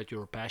something that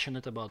you're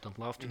passionate about and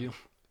love to do,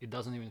 it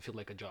doesn't even feel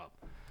like a job.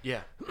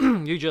 Yeah.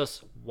 You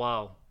just,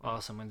 wow,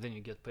 awesome, and then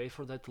you get paid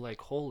for that. Like,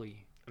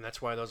 holy. And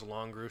that's why those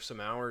long, gruesome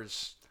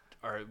hours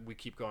we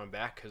keep going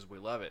back, because we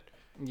love it.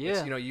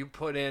 Yeah. It's, you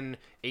put in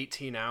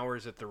 18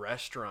 hours at the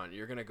restaurant,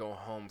 you're going to go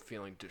home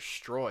feeling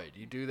destroyed.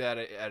 You do that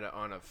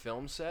on a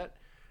film set,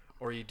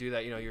 or you do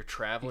that, you're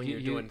traveling,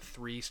 you're doing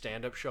 3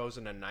 stand-up shows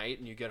in a night,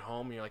 and you get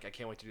home, and you're like, I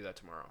can't wait to do that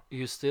tomorrow.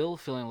 You're still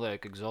feeling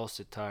like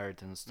exhausted,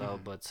 tired, and stuff,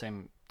 but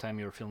same time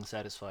you're feeling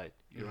satisfied.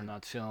 You're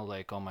not feeling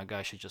like, oh my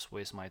gosh, I just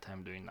waste my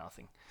time doing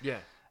nothing. Yeah.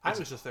 I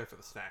was just there for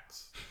the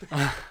snacks.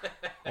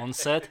 On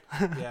set?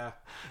 Yeah.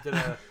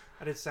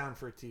 I did sound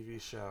for a TV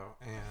show,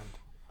 and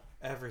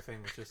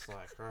everything was just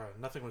like,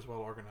 nothing was well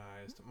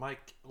organized.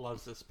 Mike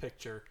loves this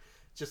picture.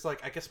 Just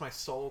like, I guess my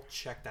soul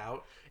checked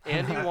out.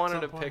 Andy at wanted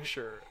some a point.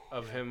 picture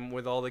of him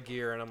with all the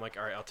gear, and I'm like,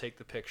 all right, I'll take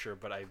the picture,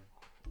 but I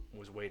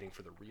was waiting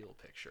for the real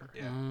picture.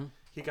 Yeah.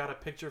 He got a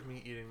picture of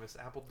me eating this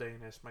apple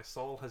Danish. My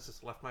soul has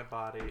just left my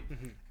body,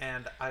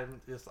 and I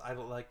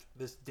like,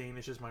 this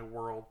Danish is my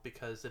world,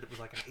 because it was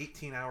like an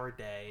 18-hour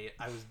day.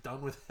 I was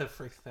done with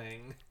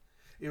everything.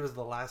 It was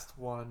the last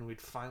one. We'd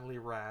finally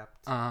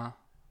wrapped.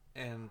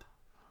 And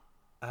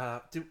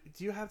do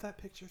you have that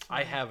picture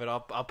somewhere? I have it. I'll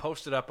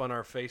post it up on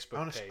our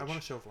Facebook page. I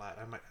want to show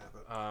Vlad. I might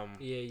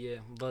have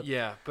it.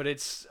 Yeah, but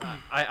it's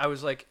I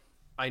was like,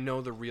 I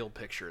know the real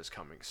picture is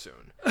coming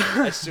soon.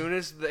 As soon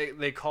as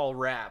they call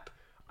wrap,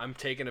 I'm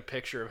taking a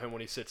picture of him when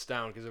he sits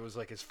down, because it was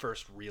like his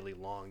first really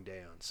long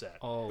day on set.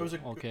 Oh, It was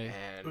okay.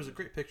 It was a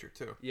great picture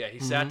too. Yeah, he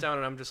sat down,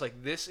 and I'm just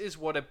like, this is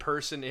what a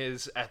person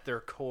is at their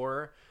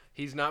core.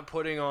 He's not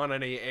putting on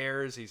any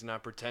airs. He's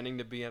not pretending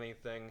to be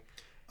anything.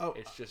 Oh,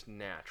 It's just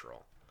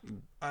natural.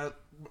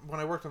 when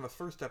I worked on the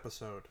first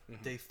episode,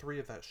 day 3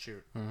 of that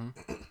shoot,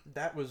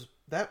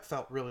 that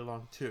felt really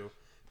long too,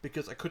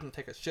 because I couldn't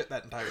take a shit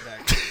that entire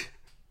day.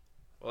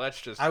 Well,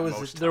 that's just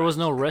There was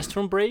no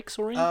restroom breaks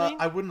or anything?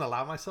 I wouldn't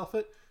allow myself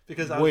it,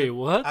 because I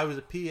what? was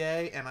a PA,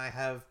 and I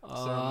have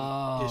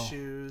some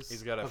issues.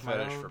 He's got a of my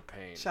fetish own. for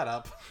pain. Shut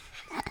up.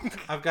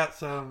 I've got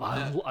some.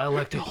 I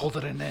like to hold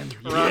it in end.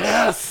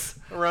 Yes!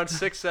 Around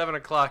 6, 7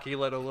 o'clock, he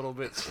let a little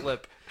bit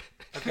slip.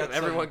 I've got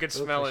Everyone some, could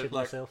smell it.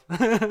 like,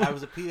 I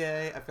was a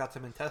PA. I've got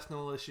some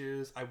intestinal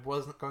issues. I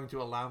wasn't going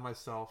to allow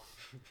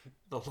myself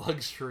the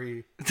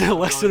luxury. The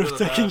lesson going of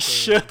to the taking bathroom.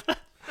 shit.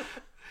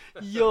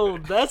 Yo,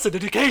 that's a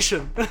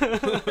dedication.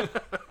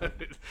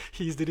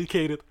 He's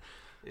dedicated.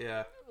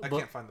 Yeah, I But-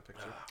 can't find the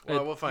picture.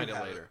 Well, we'll find You it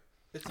have later.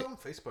 It's on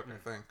Facebook, I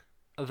think.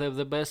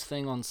 The best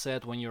thing on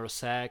set when you're a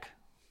SAG,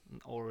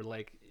 or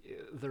like,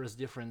 there's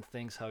different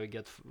things how you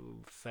get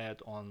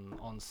fed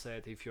on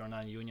set if you're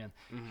non-union.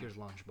 Here's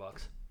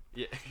lunchbox.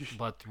 Yeah.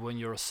 But when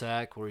you're a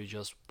SAG or you're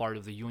just part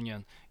of the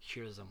union,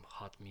 here's some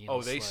hot meals.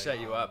 Oh, they like, set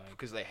you up my-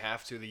 because they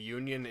have to. The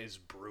union is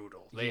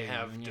brutal. They Yeah,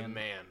 have union.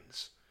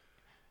 demands.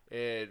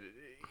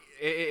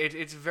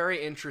 It's a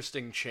very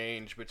interesting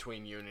change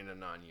between union and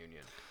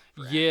non-union.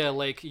 Yeah,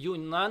 like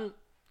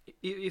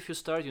if you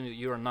start,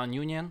 you're a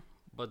non-union,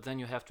 but then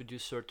you have to do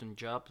certain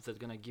jobs that's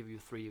gonna give you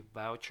 3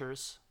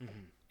 vouchers,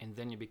 and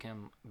then you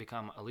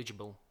become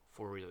eligible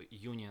for a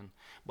union.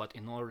 But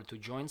in order to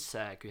join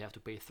SAG, you have to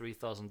pay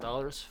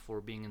 $3,000 for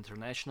being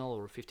international,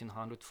 or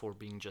 $1,500 for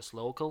being just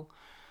local.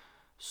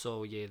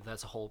 So yeah,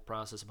 that's a whole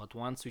process. But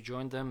once you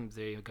join them,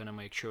 they're gonna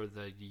make sure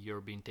that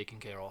you're being taken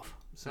care of.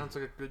 Sounds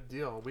like a good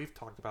deal. We've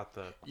talked about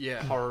the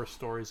Yeah. horror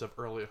stories of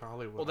early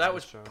Hollywood. Well, on that this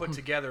was show. put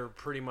together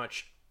pretty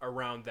much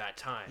around that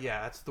time.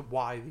 Yeah, that's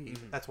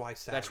that's why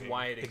SAG That's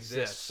why it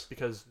exists.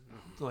 because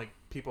like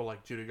people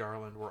like Judy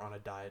Garland were on a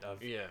diet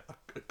of Yeah.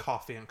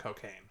 coffee and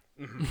cocaine.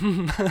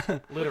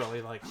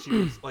 Literally, like she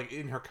was like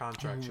in her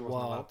contract, she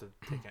wasn't Wow. allowed to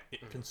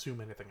consume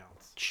anything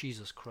else.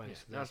 Jesus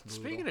Christ. Now, That's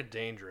speaking of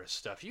dangerous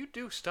stuff, you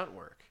do stunt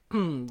work.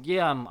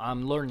 yeah,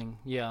 I'm learning.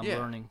 Yeah, I'm Yeah.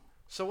 learning.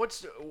 So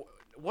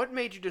what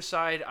made you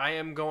decide I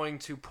am going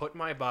to put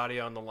my body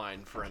on the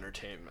line for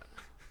entertainment?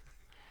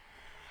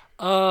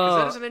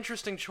 Because that is an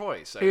interesting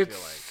choice, I feel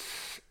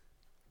like.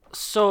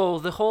 So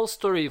the whole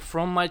story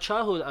from my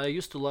childhood, I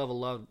used to love a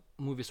lot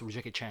movies with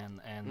Jackie Chan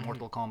and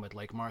Mortal Kombat,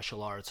 like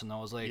martial arts, and I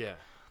was like, Yeah.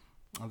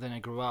 and then I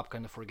grew up,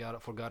 kind of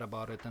forgot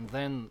about it, and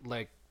then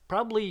like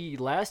probably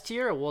last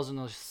year I was on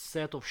a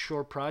set of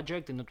short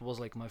project, and it was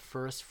like my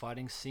first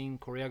fighting scene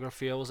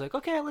choreography. I was like,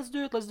 okay, let's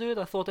do it.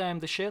 I thought I am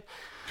the shit.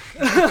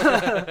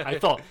 I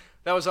thought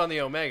That was on the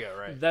Omega,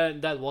 right?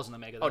 that wasn't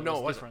Omega. That no, was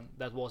it wasn't. different.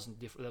 That wasn't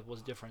different. That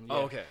was different. Yeah.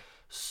 Oh, okay.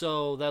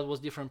 So that was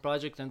different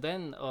project, and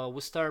then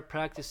we start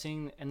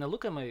practicing, and I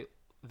look at my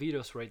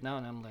videos right now,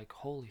 and I'm like,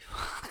 holy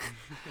fuck,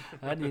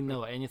 I didn't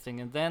know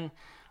anything. And then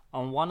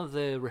on one of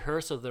the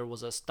rehearsals, there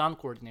was a stunt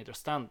coordinator,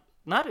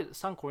 not a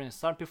stunt coordinator,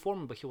 stunt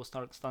performer, but he was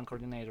stunt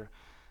coordinator.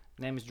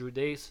 Name is Drew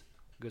Days,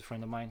 good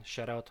friend of mine.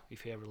 Shout out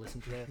if you ever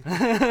listen to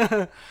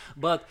that.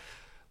 But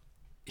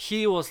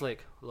he was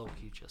like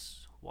low-key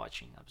just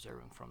watching,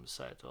 observing from the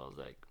side. So I was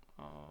like,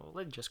 oh,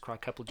 let's just crack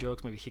a couple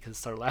jokes, maybe he can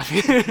start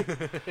laughing.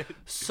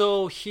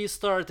 So he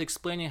started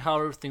explaining how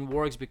everything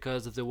works,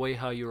 because of the way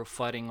how you're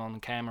fighting on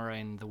camera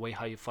and the way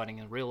how you're fighting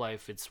in real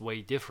life, it's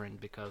way different.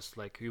 Because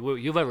like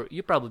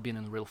you've probably been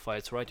in real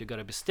fights, right? You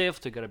gotta be stiff,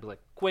 you gotta be like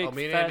quick, Oh,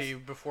 me and fast. Andy,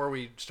 before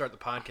we start the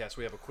podcast,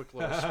 we have a quick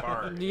little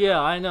spar. Yeah,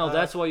 I know.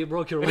 That's why you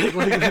broke your leg.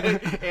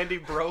 Like Andy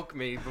broke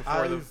me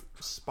before the. I've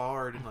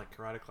sparred in like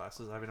karate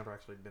classes. I've never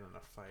actually been in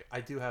a fight.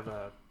 I do have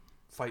a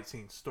fight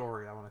scene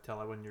story I want to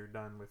tell when you're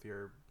done with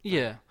your.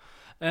 Yeah,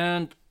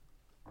 and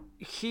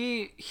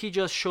he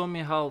just showed me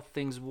how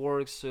things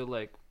work. So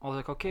like I was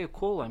like, okay,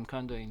 cool. I'm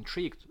kind of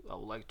intrigued. I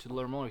would like to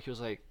learn more. He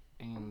was like,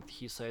 and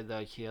he said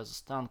that he has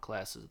stunt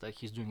classes that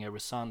he's doing every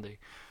Sunday.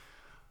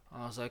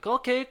 I was like,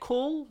 okay,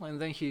 cool.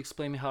 And then he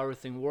explained me how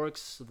everything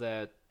works.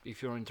 That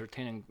if you're in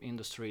entertainment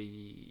industry,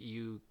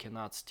 you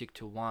cannot stick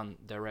to one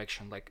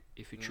direction. Like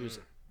if you choose,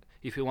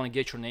 if you want to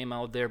get your name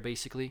out there,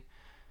 basically,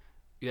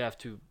 you have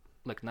to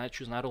like not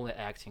choose not only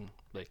acting,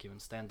 like even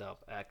stand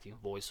up, acting,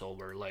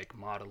 voiceover, like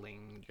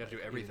modeling. You gotta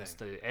do everything.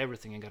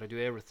 Everything. You gotta do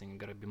everything. You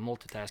gotta be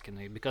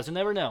multitasking, because you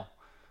never know.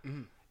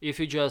 If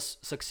you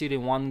just succeed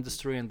in one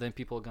industry and then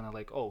people are gonna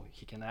like, oh,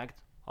 he can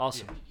act,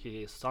 awesome.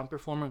 He is a stunt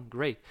performer,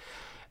 great.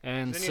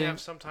 And Then you have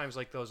sometimes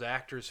like those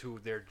actors who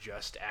they're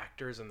just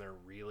actors and they're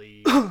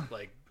really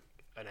like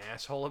an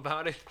asshole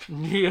about it.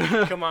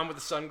 yeah. Come on with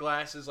the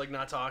sunglasses, like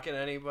not talking to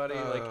anybody.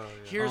 Like, yeah.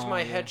 here's Oh,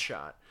 my yeah.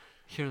 headshot.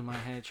 Here's my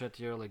headshot.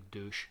 You're like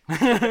douche.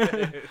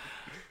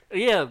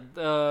 Yeah,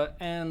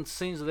 and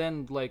since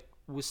then, like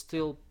we're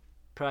still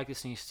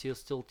practicing,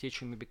 still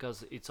teaching me,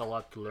 because it's a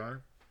lot to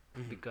learn.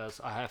 Because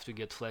I have to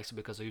get flexible,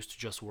 because I used to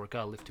just work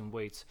out lifting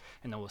weights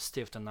and I was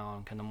stiff, and now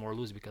I'm kind of more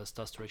loose because I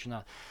start stretching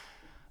out.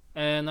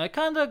 And I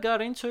kind of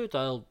got into it.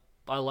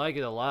 I like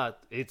it a lot.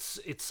 It's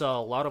a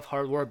lot of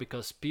hard work,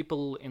 because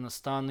people in the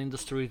stunt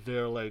industry,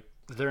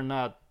 they're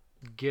not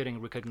getting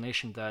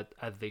recognition that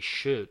as they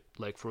should.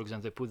 Like for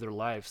example, they put their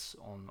lives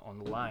on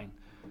the line.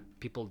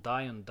 People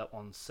die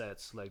on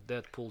sets, like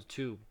Deadpool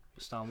 2.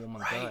 Stunt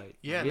woman died.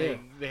 Yeah,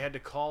 they had to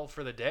call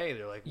for the day.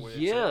 They're like, well,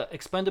 Yeah,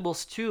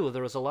 Expendables 2.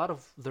 There is a lot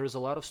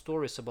of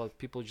stories about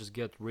people just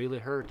get really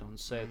hurt on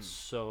sets.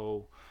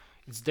 So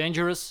it's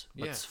dangerous,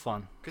 but Yeah. it's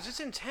fun. because it's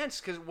intense.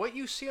 Because what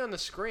you see on the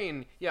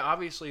screen, yeah,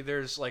 obviously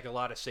there's like a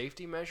lot of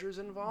safety measures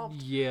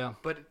involved, Yeah.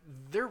 but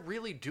they're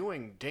really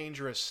doing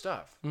dangerous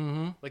stuff.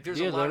 Mm-hmm. Like there's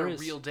Yeah, a lot there of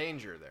is. real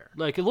danger there.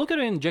 Like look at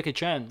it in Jackie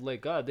Chan.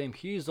 Like goddamn,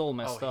 he's all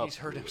messed up. He's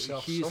hurt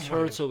himself He's so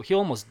hurt. much. So he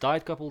almost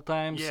died a couple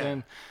times. Yeah.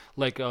 And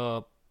like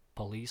a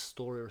police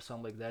story or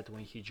something like that,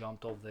 when he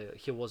jumped off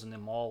he was in the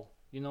mall.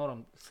 You know what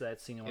I'm that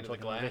scene I'm Into the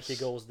talking about? That he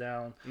glass? goes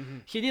down.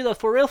 He did that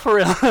for real.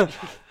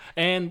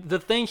 And the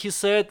thing he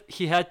said,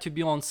 he had to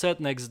be on set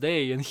next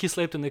day, and he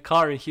slept in the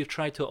car, and he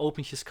tried to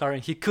open his car,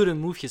 and he couldn't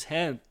move his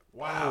hand.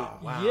 Wow.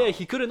 Yeah,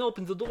 he couldn't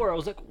open the door. I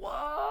was like,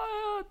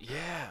 what?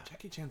 Yeah.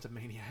 Jackie Chan's a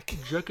maniac.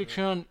 Jackie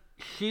Chan,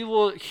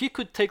 he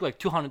could take like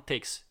 200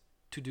 takes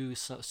to do a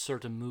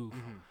certain move,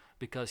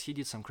 because he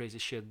did some crazy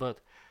shit. But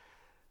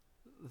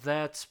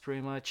that's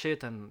pretty much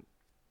it. And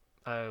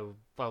I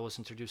was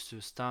introduced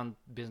to stunt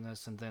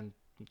business, and then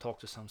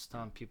talked to some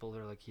stunt people.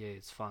 They're like, yeah,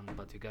 it's fun,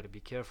 but you got to be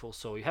careful.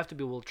 So you have to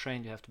be well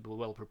trained, you have to be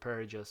well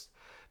prepared, just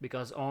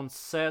because on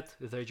set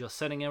they're just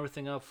setting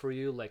everything up for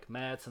you, like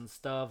mats and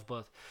stuff.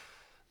 But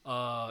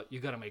you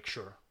got to make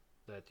sure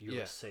that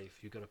you're safe.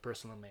 You got to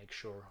personally make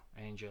sure,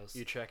 and just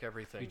You check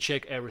everything. you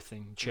check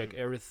everything. Check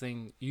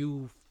everything.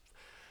 You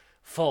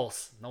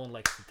falls. No one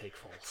likes to take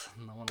falls.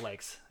 No one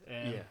likes.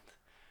 And, Yeah.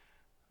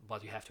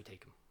 But you have to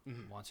take them.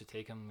 Once you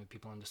take them,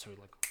 people understand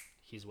like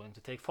he's willing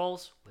to take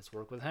falls. Let's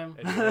work with him.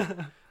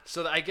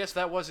 So I guess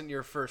that wasn't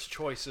your first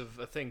choice of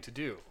a thing to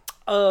do.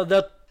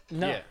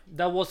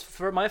 That was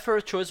for my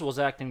first choice was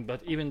acting.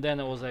 But even then,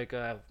 it was like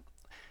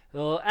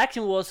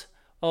acting was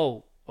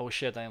oh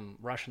shit, I'm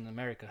Russian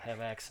American, have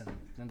accent.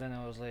 And then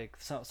I was like,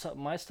 so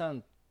my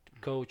stunt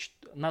coach,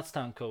 not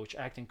stunt coach,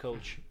 acting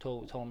coach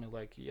told me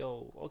like,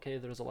 yo, okay,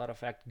 there's a lot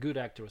of good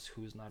actors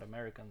who's not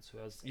Americans, who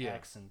has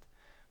accent,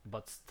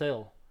 but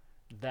still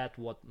that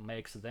what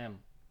makes them,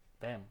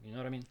 you know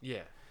what I mean?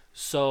 Yeah.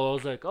 So I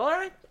was like, all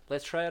right,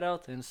 let's try it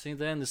out. And see,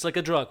 then it's like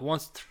a drug.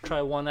 Once try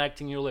one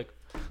acting, you're like,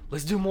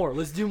 let's do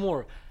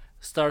more.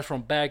 Start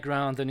from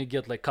background, then you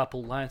get like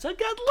couple lines. I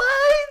got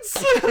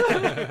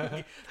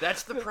seconds.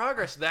 That's the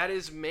progress. That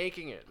is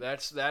making it.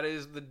 That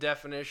is the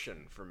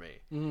definition for me.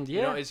 Yeah.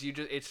 You know,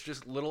 it's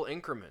just little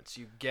increments.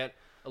 You get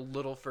a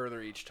little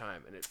further each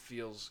time, and it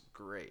feels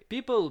great.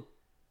 People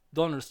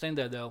don't understand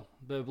that though.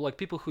 But like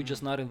people who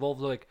just not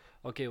involved, like,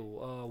 okay,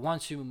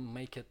 once you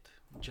make it,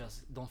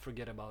 just don't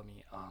forget about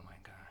me. Oh my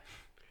god.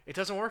 It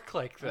doesn't work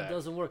like that. It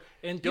doesn't work.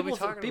 And You'll be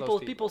people, talking to people,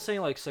 those people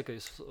saying like, "Sucker,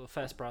 it's a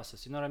fast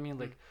process." You know what I mean?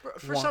 Like,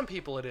 For some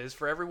people, it is.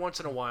 For every once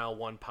in a while,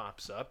 one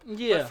pops up.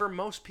 Yeah. But for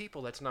most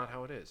people, that's not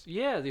how it is.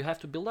 yeah, you have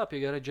to build up. You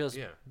gotta just,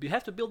 you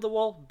have to build the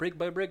wall brick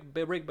by brick,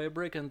 brick by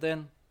brick, and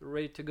then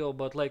ready to go.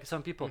 But like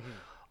some people,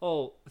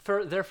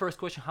 their first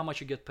question, how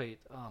much you get paid?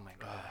 Oh my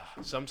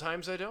god.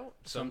 Sometimes I don't.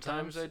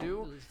 Sometimes I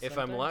do. If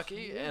I'm sometimes,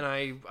 lucky, and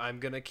I'm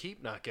gonna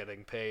keep not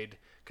getting paid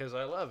because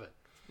I love it.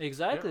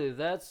 Exactly.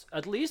 That's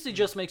at least it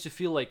just makes you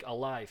feel like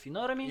alive. You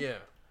know what I mean? Yeah.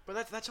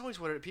 But that's always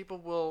what people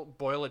will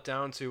boil it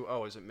down to.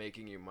 Oh, is it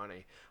making you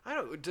money? I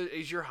don't.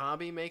 Is your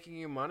hobby making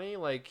you money?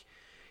 Like,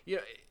 you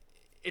know,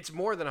 it's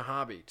more than a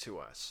hobby to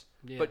us.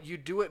 Yeah. But you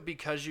do it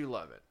because you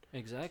love it,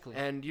 Exactly.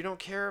 and you don't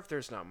care if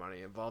there's not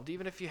money involved,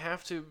 even if you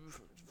have to.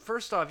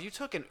 First off, you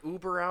took an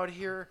Uber out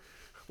here,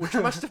 which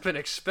must have been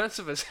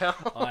expensive as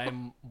hell.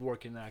 I'm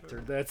working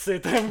actor. That's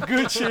it. I'm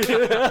Gucci.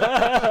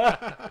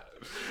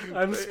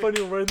 I'm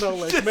spinning right now,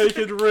 like make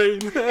it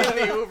rain. In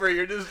the Uber,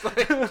 you're just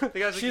like, the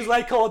guy's She's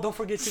like, "Oh, don't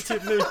forget to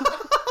tip me.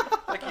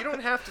 like, you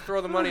don't have to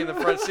throw the money in the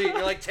front seat.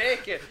 You're like,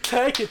 take it.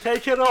 Take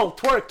it all.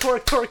 Twerk,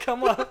 twerk, twerk.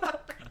 Come on."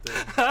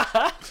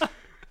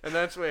 And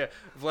that's why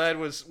Vlad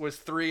was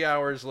 3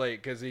 hours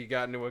late because he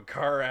got into a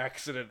car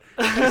accident.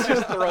 He's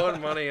just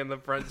throwing money in the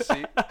front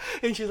seat.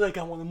 And she's like,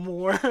 "I want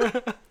more."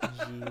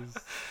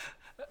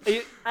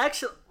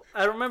 Actually,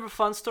 I remember a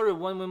fun story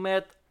when we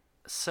met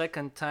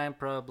second time,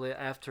 probably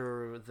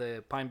after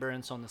the Pine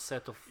Barrens on the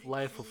set of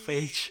Life of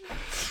H.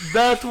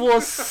 That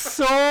was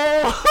so.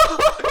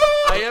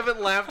 I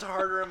haven't laughed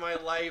harder in my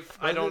life.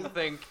 I don't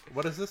think.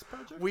 What is this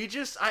project?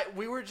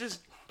 We were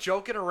just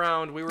joking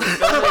around. We were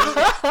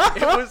filming.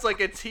 It was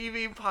like a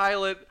TV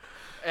pilot,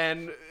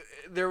 and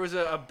there was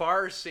a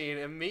bar scene,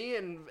 and me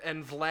and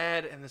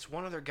Vlad and this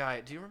one other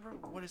guy. Do you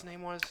remember what his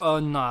name was? Oh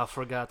no, I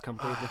forgot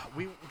completely.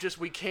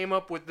 We came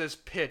up with this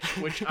pitch,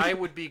 which I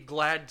would be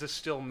glad to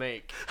still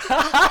make.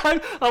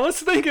 I was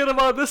thinking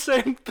about the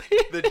same thing.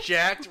 The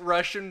jacked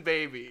Russian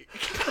baby.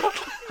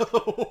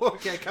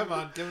 Okay, come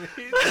on, give me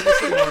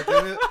some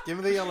more. Give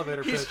me the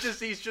elevator pitch.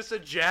 He's just a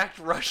jacked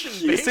Russian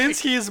baby.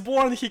 Since he is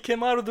born, he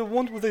came out of the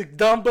womb with a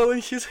dumbbell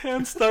in his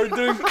hand, started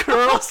doing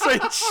curls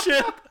and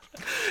shit.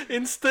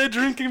 Instead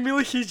drinking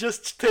milk, he's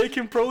just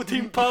taking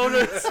protein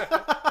powders.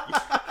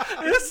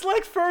 It's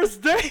like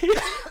first day.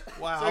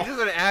 Wow. So he's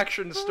just an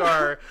action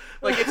star.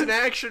 Like, it's an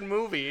action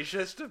movie. He's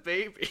just a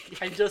baby.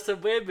 And just a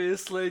baby.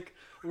 It's like,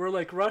 we're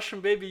like Russian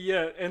baby,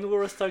 yeah. And we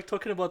were start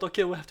talking about,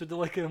 okay, we have to do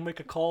like make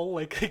a call,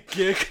 like a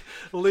gig,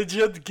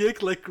 legit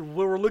gig, like we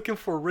were looking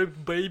for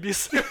ripped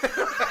babies.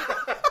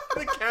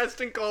 The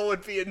casting call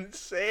would be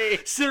insane.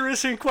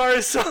 Serious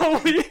inquiries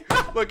only.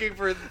 Looking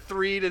for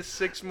 3 to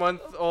 6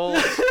 month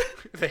olds.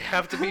 They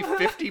have to be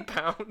 50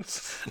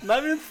 pounds.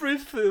 Not even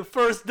first day.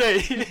 First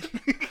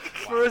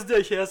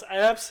day, he has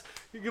abs.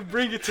 You can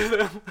bring it to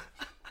them.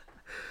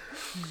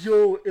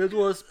 Yo, it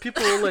was,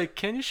 people were like,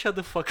 "Can you shut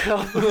the fuck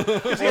up?"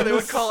 Yeah, they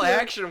would call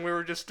action, and we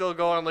were just still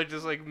going, like,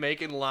 just like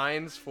making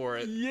lines for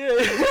it. Yeah.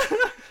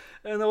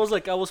 And I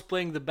was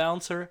playing the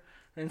bouncer,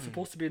 and it's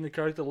supposed to be in the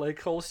character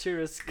like whole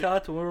serious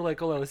cut, and we were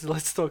like, "Oh,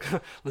 let's talk,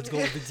 let's go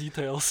with the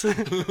details."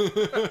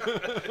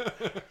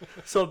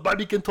 So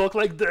Bobby can talk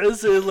like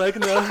this, and like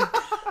no.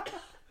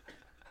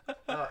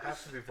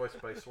 Has to be voiced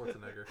by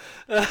Schwarzenegger.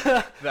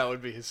 That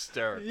would be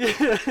hysterical.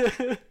 Yeah.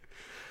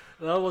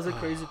 That was a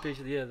crazy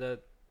picture. Yeah,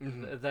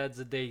 that's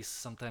the days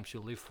sometimes you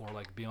live for,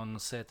 like be on the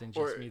set and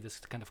just meet this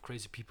kind of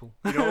crazy people.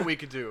 You know what we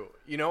could do?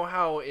 You know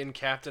how in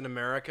Captain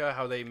America,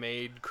 how they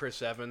made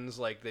Chris Evans,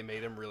 like they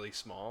made him really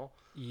small?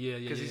 Yeah.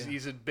 Because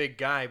he's a big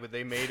guy, but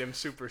they made him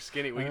super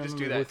skinny. We I could just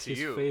do remember that with to his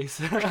you. face.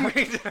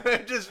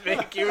 Just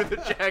make you the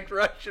jacked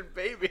Russian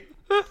baby.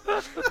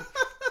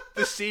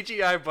 The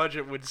CGI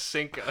budget would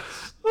sink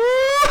us.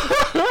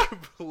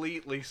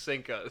 Completely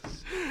sink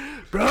us.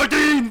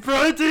 Protein!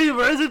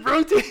 Where is it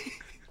protein?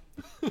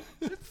 Is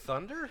it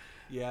thunder?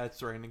 Yeah,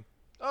 it's raining.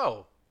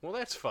 Oh, well,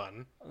 that's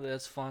fun.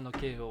 That's fun.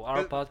 Okay, well,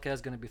 our podcast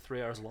is gonna be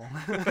 3 hours long.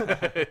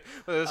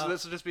 Well,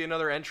 this will just be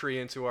another entry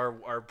into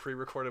our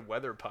pre-recorded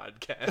weather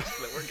podcast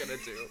that we're gonna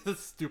do. This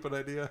stupid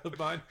idea of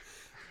mine.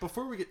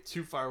 Before we get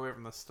too far away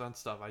from the stunt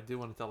stuff, I do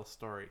want to tell a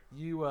story.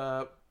 You,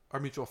 our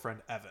mutual friend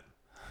Evan.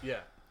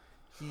 Yeah.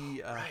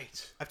 He.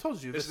 Right. I've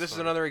told you this. This is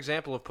story. another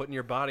example of putting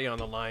your body on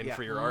the line Yeah.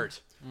 for your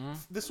art.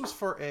 This was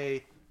for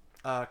a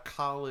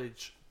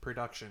college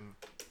production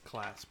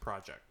class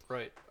project.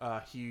 Right.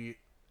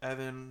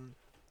 Evan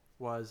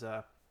was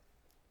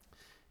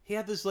he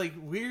had this like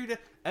weird.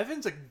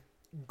 Evan's a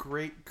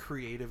great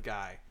creative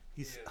guy.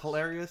 He's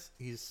hilarious.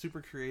 He's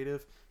super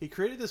creative. He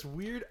created this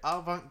weird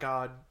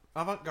avant-garde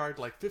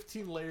like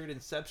 15-layered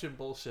Inception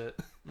bullshit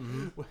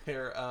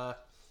where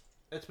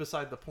it's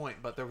beside the point,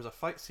 but there was a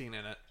fight scene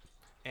in it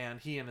and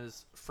he and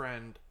his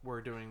friend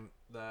were doing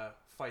the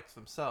fights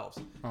themselves.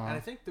 And I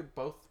think they're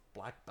both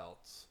black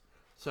belts,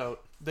 so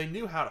they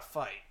knew how to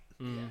fight.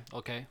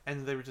 Okay.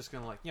 And they were just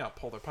gonna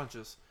pull their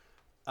punches.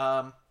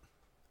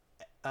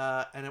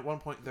 And at one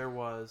point there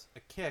was a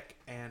kick,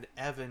 and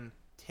Evan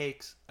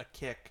takes a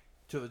kick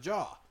to the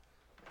jaw,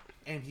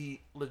 and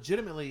he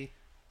legitimately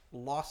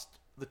lost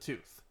the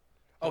tooth.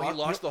 Oh, he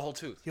lost the whole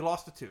tooth. He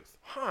lost the tooth.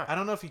 Huh. I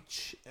don't know if he.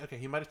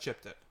 He might have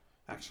chipped it.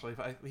 Actually,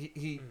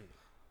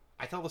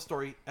 I tell the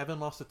story. Evan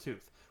lost the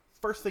tooth.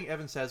 First thing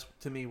Evan says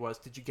to me was,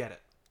 "Did you get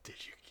it?" Did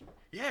you?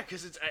 Yeah,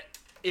 because it's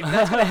if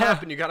that's gonna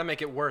happen, you got to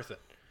make it worth it.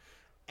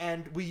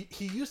 And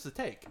he used the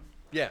take.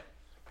 Yeah.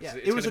 Yeah,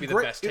 It's gonna be the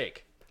best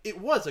take. It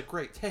was a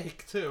great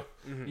take too.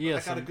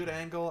 Yes. I got a good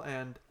angle,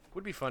 and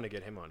Would be fun to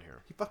get him on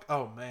here.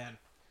 oh man,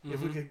 if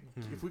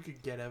we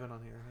could get Evan on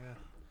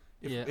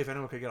here, If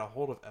anyone could get a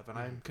hold of Evan,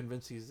 I'm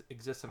convinced he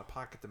exists in a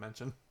pocket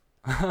dimension.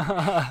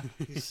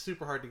 He's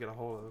super hard to get a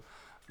hold of.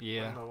 I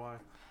Yeah. don't know why.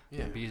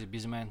 Yeah.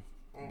 Busy man.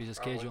 Busy probably.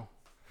 schedule.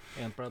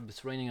 And probably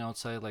it's raining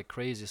outside like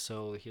crazy,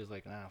 so he was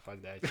like, nah,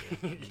 fuck that shit.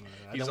 I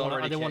He's don't wanna- I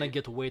already don't want to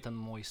caved. get wet and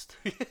moist.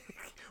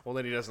 Well,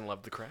 then he doesn't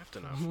love the craft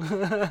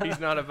enough. He's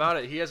not about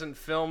it. He hasn't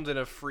filmed in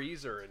a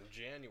freezer in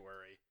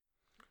January.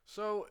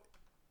 So,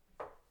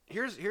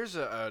 here's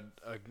a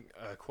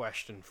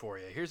question for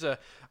you. Here's a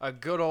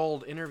good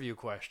old interview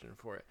question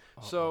for you.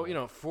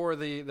 So, for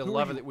the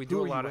love of it, we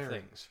do a lot of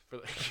things.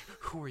 For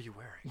who are you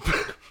wearing?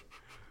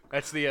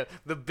 That's the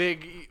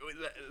big.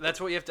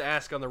 That's what you have to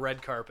ask on the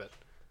red carpet.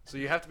 So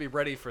you have to be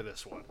ready for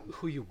this one.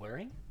 Who you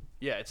wearing?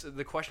 Yeah, it's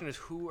the question is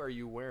who are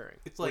you wearing?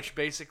 It's like- which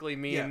basically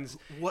means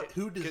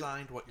Who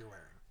designed what you're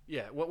wearing?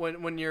 yeah.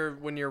 When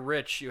you're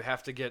rich, you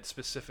have to get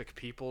specific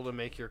people to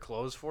make your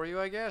clothes for you,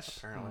 I guess.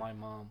 Apparently. My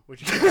mom.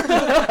 Which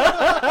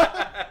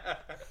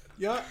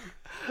Yeah.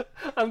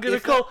 I'm gonna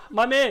If call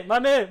my man,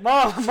 mom,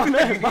 my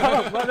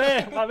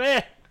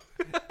man.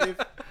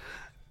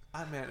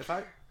 If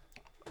I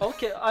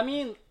Okay, I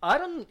mean, I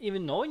don't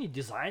even know any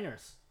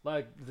designers.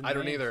 Like I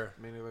don't names. either.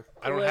 me neither.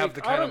 I don't have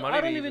the kind of money.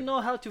 I don't to even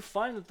know how to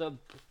find the.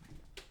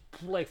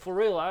 Like for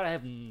real, I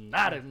have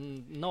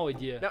no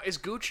idea. Now, is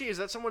Gucci? Is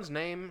that someone's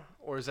name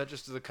or is that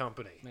just the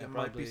company? Yeah, It might be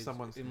probably it's-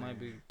 someone's It might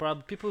name. be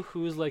probably people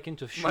who is like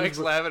into shoes. Mike's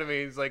but laughing at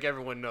me. He's like,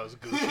 everyone knows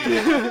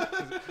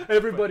Gucci.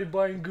 Everybody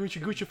buying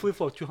Gucci flip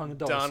flop, $200.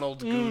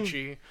 Donald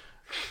Gucci.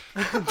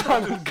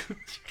 Donald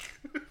Gucci.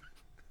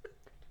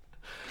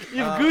 If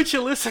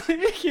Gucci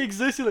listening, he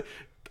exists. He's like,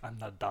 I'm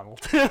not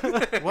Donald.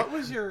 What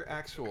was your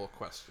actual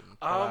question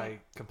that I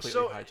completely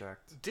so-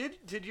 hijacked?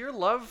 Did your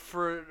love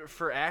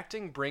for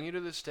acting bring you to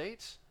the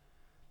States?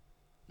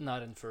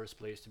 Not in first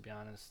place, to be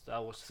honest. I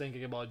was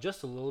thinking about it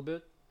just a little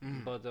bit,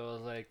 but I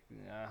was like,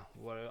 yeah,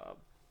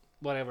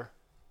 whatever.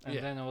 And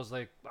Yeah. then I was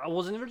like, I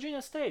was in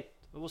Virginia State.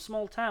 It was a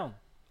small town,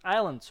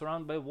 island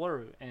surrounded by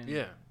water and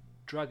Yeah.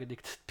 drug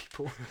addicted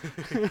people.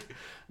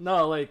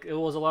 No, like it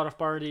was a lot of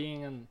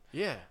partying and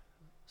Yeah.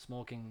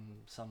 smoking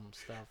some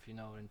stuff,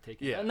 and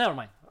taking. Yeah. Never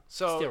mind.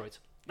 So Steroids.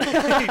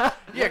 yeah,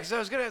 because I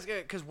was gonna ask,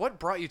 because what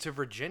brought you to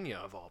Virginia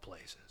of all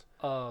places?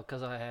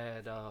 Because I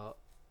had a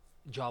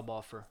job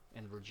offer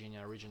in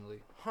Virginia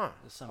originally. Huh?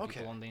 Some Okay.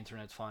 people on the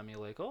internet find me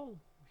like, oh,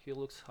 he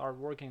looks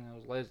hardworking.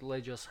 I was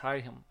let's just hire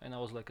him. And I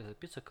was like, as a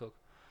pizza cook,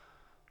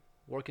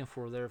 working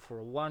there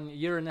for 1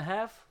 year and a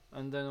half.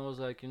 And then I was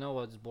like, you know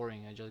what, it's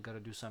boring. I just gotta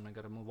do something. I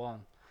gotta move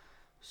on.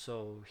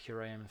 So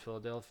here I am in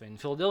Philadelphia. In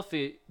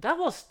Philadelphia, that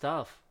was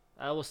tough.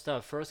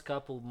 First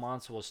couple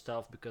months was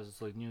tough because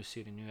it's like new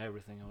city, new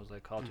everything. I was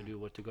like, how to do,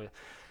 what to go.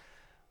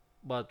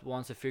 But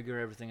once I figured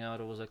everything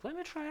out, I was like, let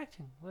me try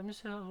acting. Let me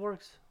see how it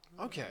works.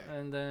 Okay.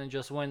 And then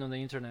just went on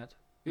the internet.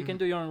 You can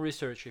do your own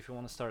research if you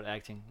want to start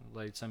acting,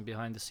 like some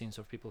behind the scenes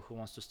of people who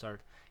wants to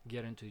start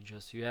get into it.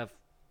 Just you have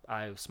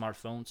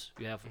smartphones,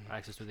 you have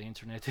access to the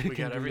internet. You We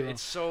can got do everything. your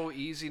It's so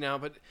easy now,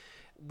 but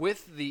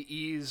with the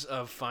ease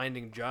of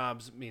finding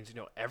jobs means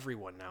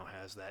everyone now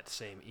has that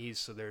same ease.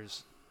 So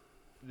there's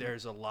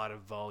a lot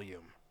of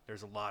volume.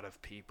 There's a lot of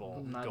people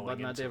own- going but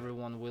not into it.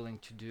 everyone willing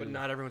to do. But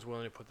not everyone's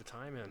willing to put the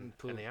time in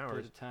put, and the put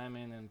hours. the time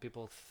in, and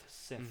people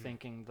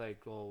thinking like,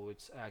 oh,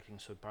 it's acting,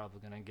 so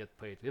probably gonna get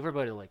paid.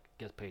 Everybody like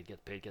get paid.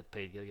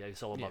 Yeah,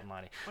 it's all about Yeah.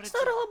 money. But It's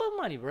it's not all about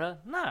money, bruh.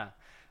 Nah.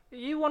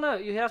 You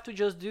have to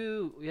just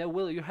do,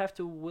 you have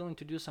to willing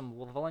to do some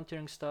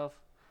volunteering stuff,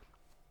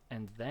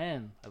 and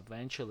then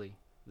eventually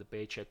the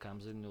paycheck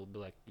comes in. You'll be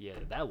like, yeah,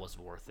 that was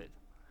worth it.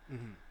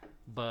 Mm-hmm.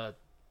 But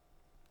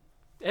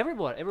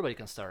everybody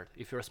can start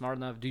if you're smart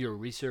enough. Do your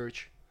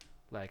research.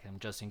 Like, I'm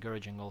just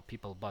encouraging all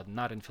people, but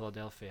not in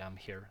Philadelphia. I'm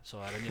here, so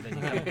I don't need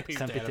any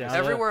competition.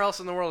 Everywhere else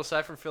in the world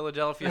aside from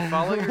Philadelphia,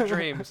 follow your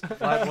dreams.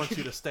 Vlad wants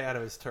you to stay out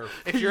of his turf.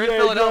 If you're in Yeah,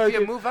 Philadelphia,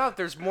 exactly. move out.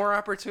 There's more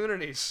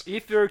opportunities.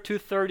 If you're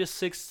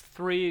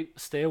 236.3,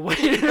 stay away.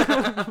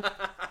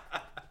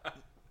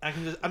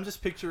 I'm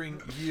just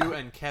picturing you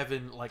and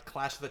Kevin like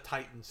Clash of the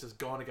Titans, just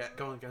going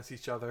against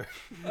each other.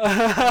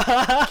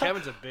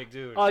 Kevin's a big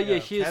dude. Oh yeah, Yeah,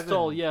 he's Kevin-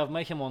 tall. Yeah, I've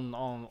met him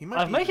on. He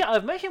might be-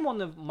 I've met him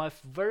on my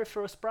very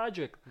first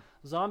project.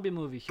 zombie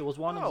movie. He was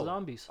one of the Oh,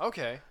 zombies.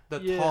 Okay. The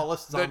Yeah.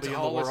 tallest The zombie in the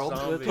tallest world.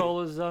 zombie. The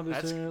tallest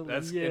zombies.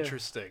 That's yeah.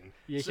 interesting.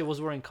 Yeah, he was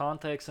wearing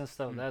contacts and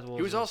stuff. That was.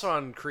 He was also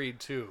on Creed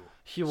 2.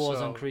 He was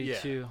so, on Creed yeah.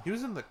 too. He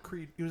was in the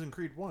Creed. He was in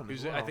Creed 1. He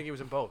was, as well. I think he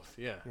was in both.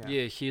 Yeah. Yeah.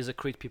 Yeah, he is a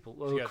Creed people.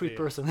 got Creed the-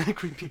 person.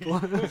 Creed people.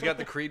 He's got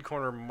the Creed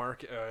corner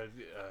mark.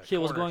 He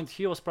was corner. going.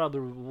 He was probably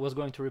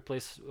going to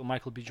replace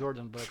Michael B.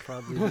 Jordan, but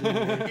probably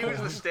He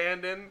was the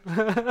stand-in.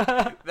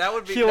 That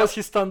would be. he was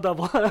his stunt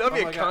double. That would be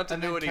Oh a my God.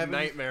 And then continuity Kevin-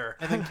 nightmare.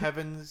 And then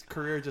Kevin's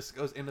career just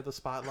goes into the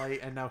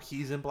spotlight, and now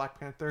he's in Black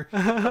Panther.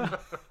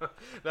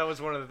 That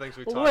was one of the things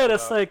we talked Wait about. a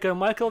second.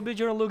 Michael B.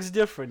 Jordan looks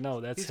different.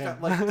 No, that's him.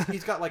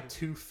 He's got like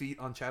 2 feet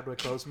on Chadwick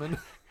Boseman.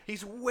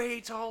 He's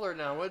way taller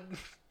now. What?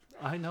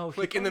 I know.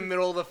 Like in the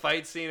middle of the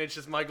fight scene, it's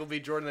just Michael B.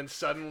 Jordan, then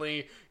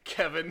suddenly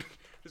Kevin.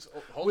 Just,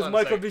 hold with on a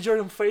Michael sec. B.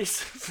 Jordan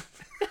face.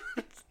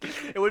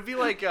 It would be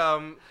like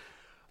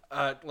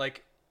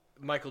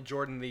Michael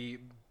Jordan, the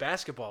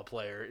basketball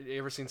player. You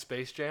ever seen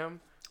Space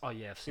Jam? Oh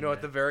yeah, I've seen You know, that.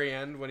 at the very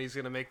end when he's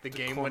gonna make the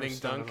game-winning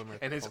cornerstone dunk, of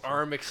American and his culture.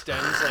 arm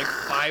extends like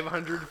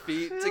 500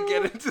 feet to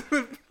get into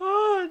the.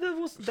 Oh, that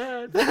was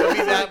bad. It'll be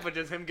that, but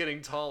just him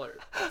getting taller.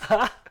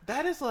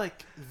 That is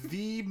like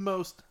the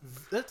most.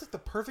 That's like the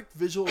perfect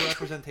visual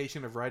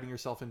representation of writing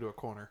yourself into a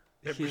corner.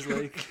 He's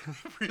like,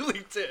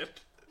 Really did.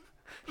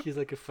 he's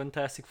like a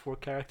Fantastic Four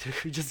character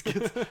who just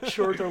gets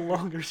shorter,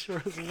 longer,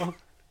 shorter, longer.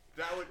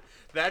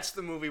 That's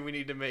the movie we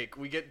need to make.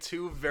 We get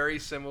 2 very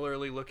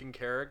similarly looking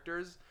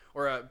characters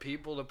or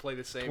people to play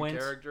the same Twins.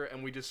 character,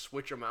 and we just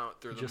switch them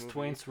out through the Just movie.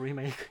 Twins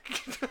remake.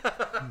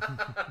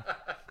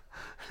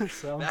 That's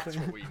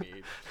Something. what we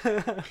need.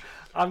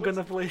 I'm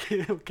gonna play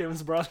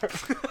Kevin's brother.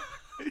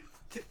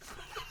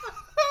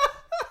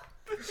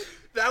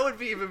 That would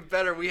be even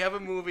better. We have a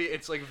movie.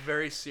 It's like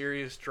very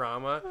serious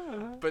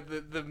drama,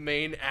 but the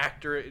main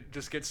actor it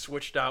just gets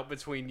switched out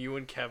between you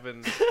and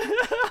Kevin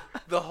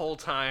the whole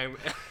time.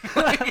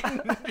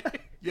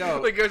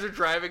 Yo, Like guys are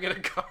driving in a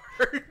car.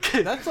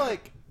 that's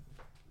like.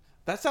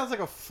 That sounds like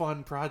a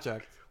fun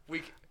project. That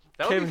would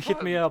Kevin, be hit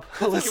fun. me up.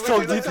 Let's we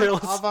talk do that? details.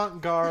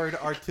 Avant-garde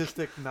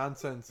artistic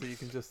nonsense that you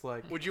can just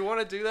like. Would you want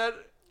to do that?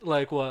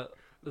 Like what?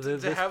 To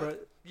This have, pro-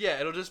 yeah,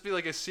 it'll just be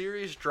like a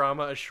serious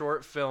drama, a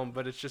short film,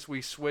 but it's just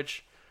we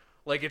switch.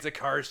 Like it's a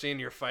car scene,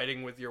 you're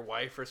fighting with your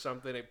wife or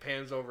something. It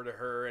pans over to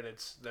her, and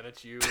then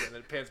it's you, and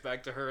then it pans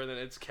back to her, and then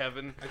it's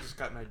Kevin. I just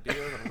got an idea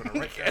that I'm gonna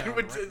write And down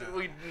right now.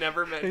 we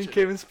never mentioned. and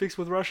Kevin speaks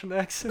with Russian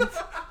accent.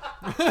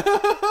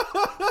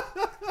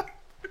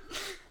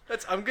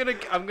 I'm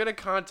gonna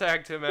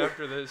contact him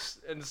after this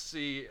and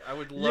see. I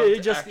would Yeah, love you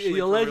to just actually you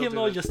for let real him do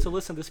know this. just to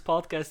listen to this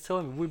podcast. Tell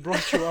him we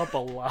brought you up a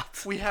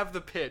lot. We have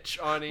the pitch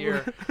on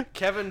here.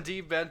 Kevin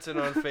D Benton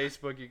on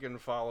Facebook. You can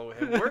follow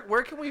him.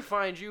 Where can we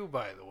find you,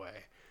 by the way?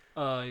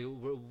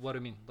 What do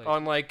you mean? Like,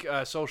 On like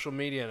social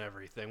media and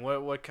everything.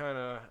 What kind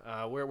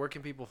of where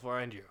can people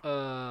find you?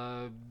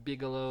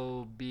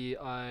 Bigelow,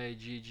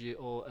 Biggolow.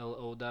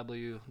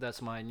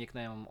 That's my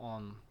nickname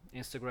on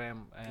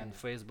Instagram and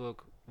Facebook.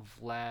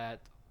 Vlad.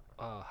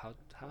 How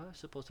am I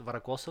supposed to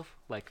Varakosov?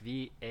 Like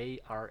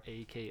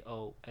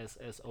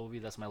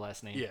VARAKOSSOV. That's my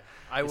last name. Yeah,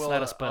 I It's will. not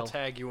a I'll spell.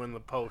 tag you in the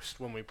post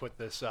when we put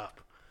this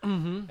up.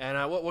 Mm-hmm.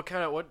 And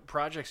what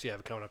projects do you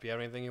have coming up? You have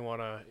anything you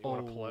wanna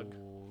plug?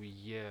 Oh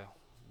yeah,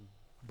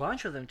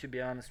 bunch of them to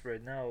be honest.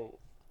 Right now,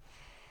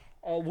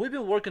 we've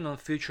been working on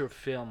feature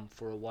film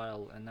for a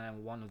while, and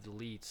I'm one of the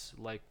leads.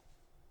 Like,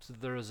 so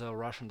there is a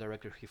Russian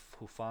director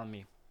who found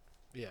me.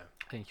 Yeah.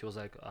 And he was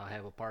like, I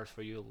have a part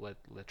for you, let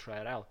try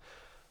it out.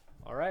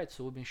 Alright,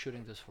 so we've been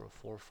shooting this for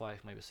 4 or 5,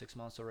 maybe 6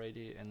 months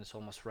already, and it's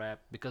almost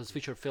wrapped because it's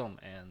feature film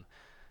and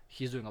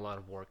he's doing a lot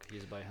of work.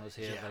 He's buying us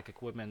here Yeah. like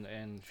equipment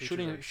and Features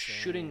are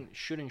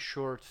shooting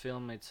short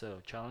film, it's a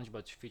challenge,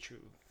 but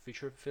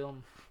feature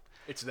film,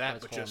 It's that,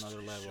 That's but a whole just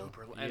nother level.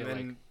 super. Yeah, And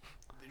then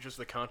just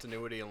the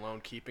continuity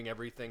alone, keeping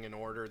everything in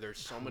order. There's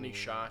so many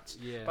shots.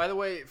 yeah. By the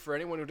way, for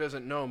anyone who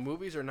doesn't know,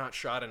 movies are not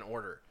shot in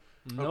order.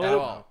 no, At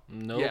all.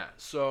 no, Yeah.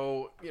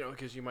 So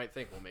because you might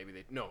think, well, maybe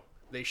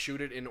they shoot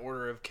it in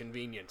order of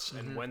convenience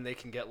and when they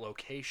can get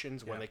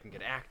locations, when Yeah. they can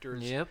get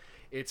actors. Yep.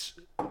 It's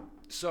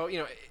so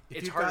If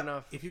it's you've hard got-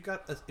 enough. If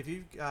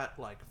you've got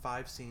like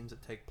 5 scenes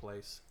that take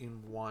place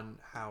in one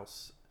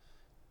house,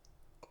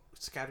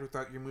 scattered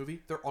throughout your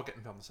movie, they're all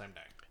getting filmed the same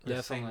day. Or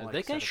the same, Definitely. like,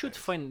 They can set of shoot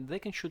days. fine. They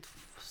can shoot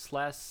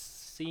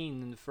last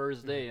scene in the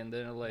first day, and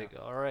then like,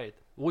 all right.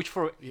 Which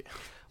for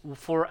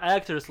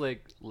actors,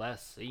 like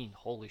last scene,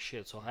 holy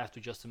shit. So I have to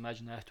just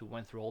imagine I have to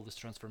went through all this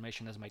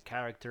transformation as my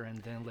character,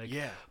 and then like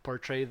Yeah.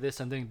 portray this,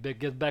 and then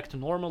get back to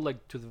normal,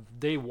 like to the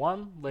day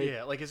one. Like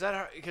Yeah, like is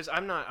that because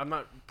I'm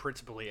not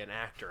principally an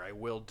actor. I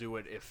will do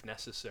it if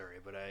necessary,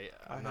 but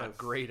I'm not have-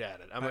 great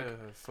at it. I'm I like,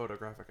 have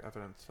photographic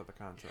evidence to the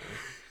contrary,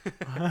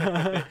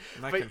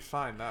 and I But- can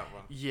find that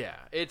one. yeah,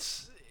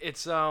 it's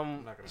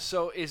not gonna-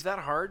 so is that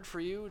hard for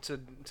you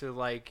to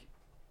like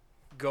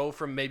go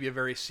from maybe a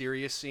very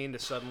serious scene to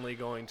suddenly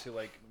going to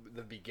like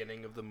the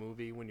beginning of the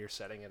movie when you're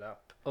setting it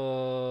up?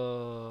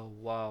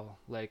 wow.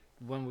 Like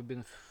when we've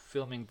been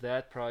filming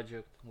that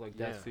project, like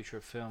that Yeah. feature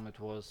film, it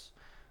was.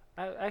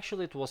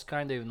 Actually, it was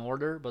kind of in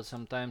order, but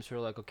sometimes you're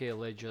like, okay,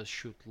 let's just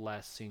shoot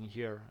last scene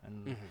here,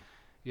 and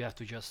you have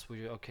to just,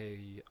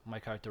 okay, my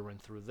character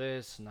went through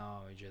this,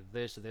 now I did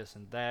this,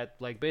 and that.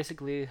 Like,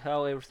 basically,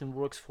 how everything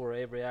works for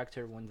every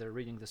actor when they're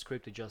reading the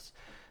script, it just,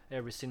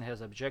 every scene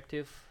has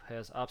objective,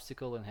 has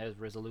obstacle, and has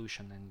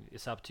resolution, and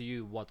it's up to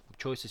you what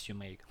choices you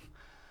make.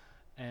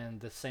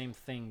 And the same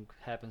thing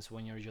happens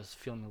when you're just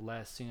filming the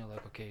last scene. You're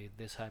like, okay,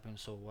 this happened,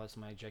 so what's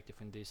my objective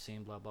in this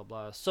scene, blah, blah,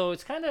 blah. So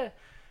it's kind of,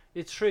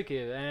 it's tricky,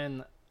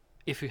 and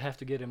if you have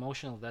to get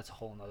emotional, that's a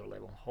whole nother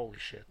level. Holy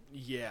shit.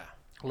 Yeah.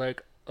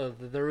 Like,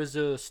 there is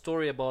a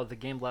story about the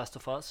game Last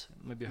of Us.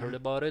 Maybe you heard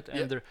about it.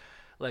 And they're,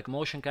 like,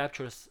 motion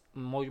capture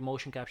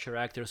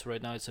actors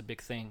right now, it's a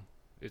big thing.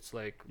 It's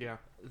like,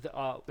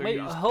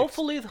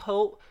 hopefully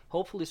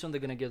soon they're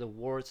gonna get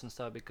awards and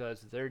stuff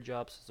because their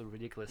jobs is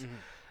ridiculous.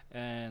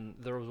 And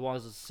there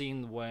was a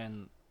scene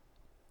when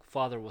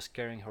father was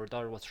carrying her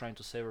daughter, was trying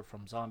to save her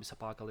from zombies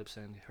apocalypse,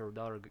 and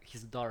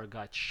his daughter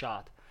got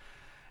shot.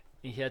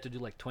 And he had to do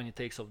like 20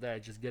 takes of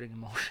that, just getting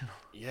emotional.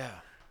 Yeah.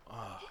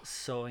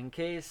 So in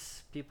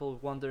case people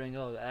wondering,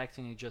 oh,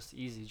 acting is just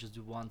easy, just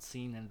do one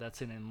scene and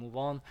that's it and move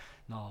on.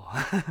 No,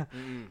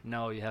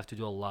 no, you have to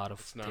do a lot of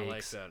takes. It's not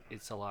like that.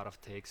 It's a lot of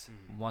takes.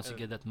 Once you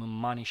get that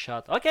money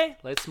shot, okay,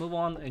 let's move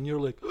on, and you're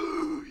like,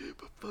 oh, yeah,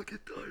 but fucking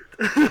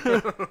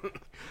tired.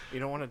 You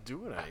don't want to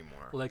do it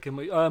anymore. Like,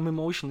 I'm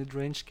emotionally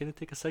drained. Can you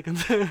take a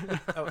second?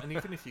 Oh, and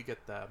even if you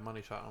get the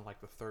money shot on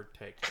like the third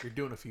take, you're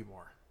doing a few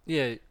more.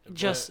 Yeah,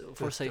 just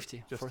for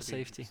safety. Just for to be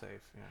safety.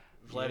 Safe, yeah.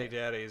 Vladdy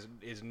Daddy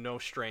is no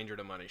stranger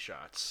to money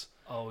shots.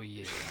 Oh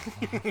yeah.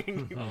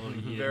 Oh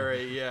yeah.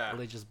 Very, yeah.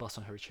 Let's just bust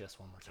on her chest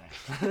one more time.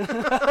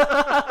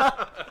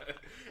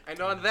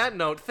 And on that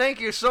note, thank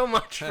you so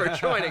much for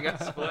joining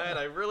us, Vlad.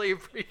 I really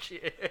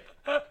appreciate it.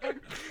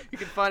 You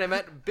can find him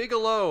at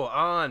Bigelow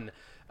on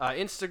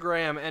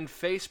Instagram and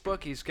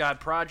Facebook. He's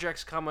got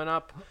projects coming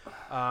up.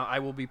 I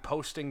will be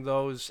posting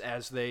those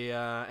as they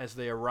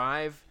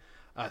arrive.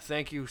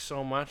 Thank you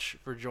so much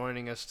for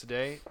joining us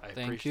today. I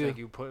appreciate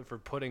you for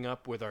putting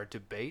up with our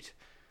debate.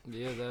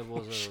 Yeah, that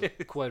was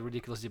a quite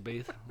ridiculous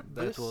debate.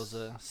 That was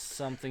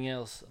something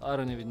else. I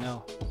don't even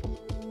know.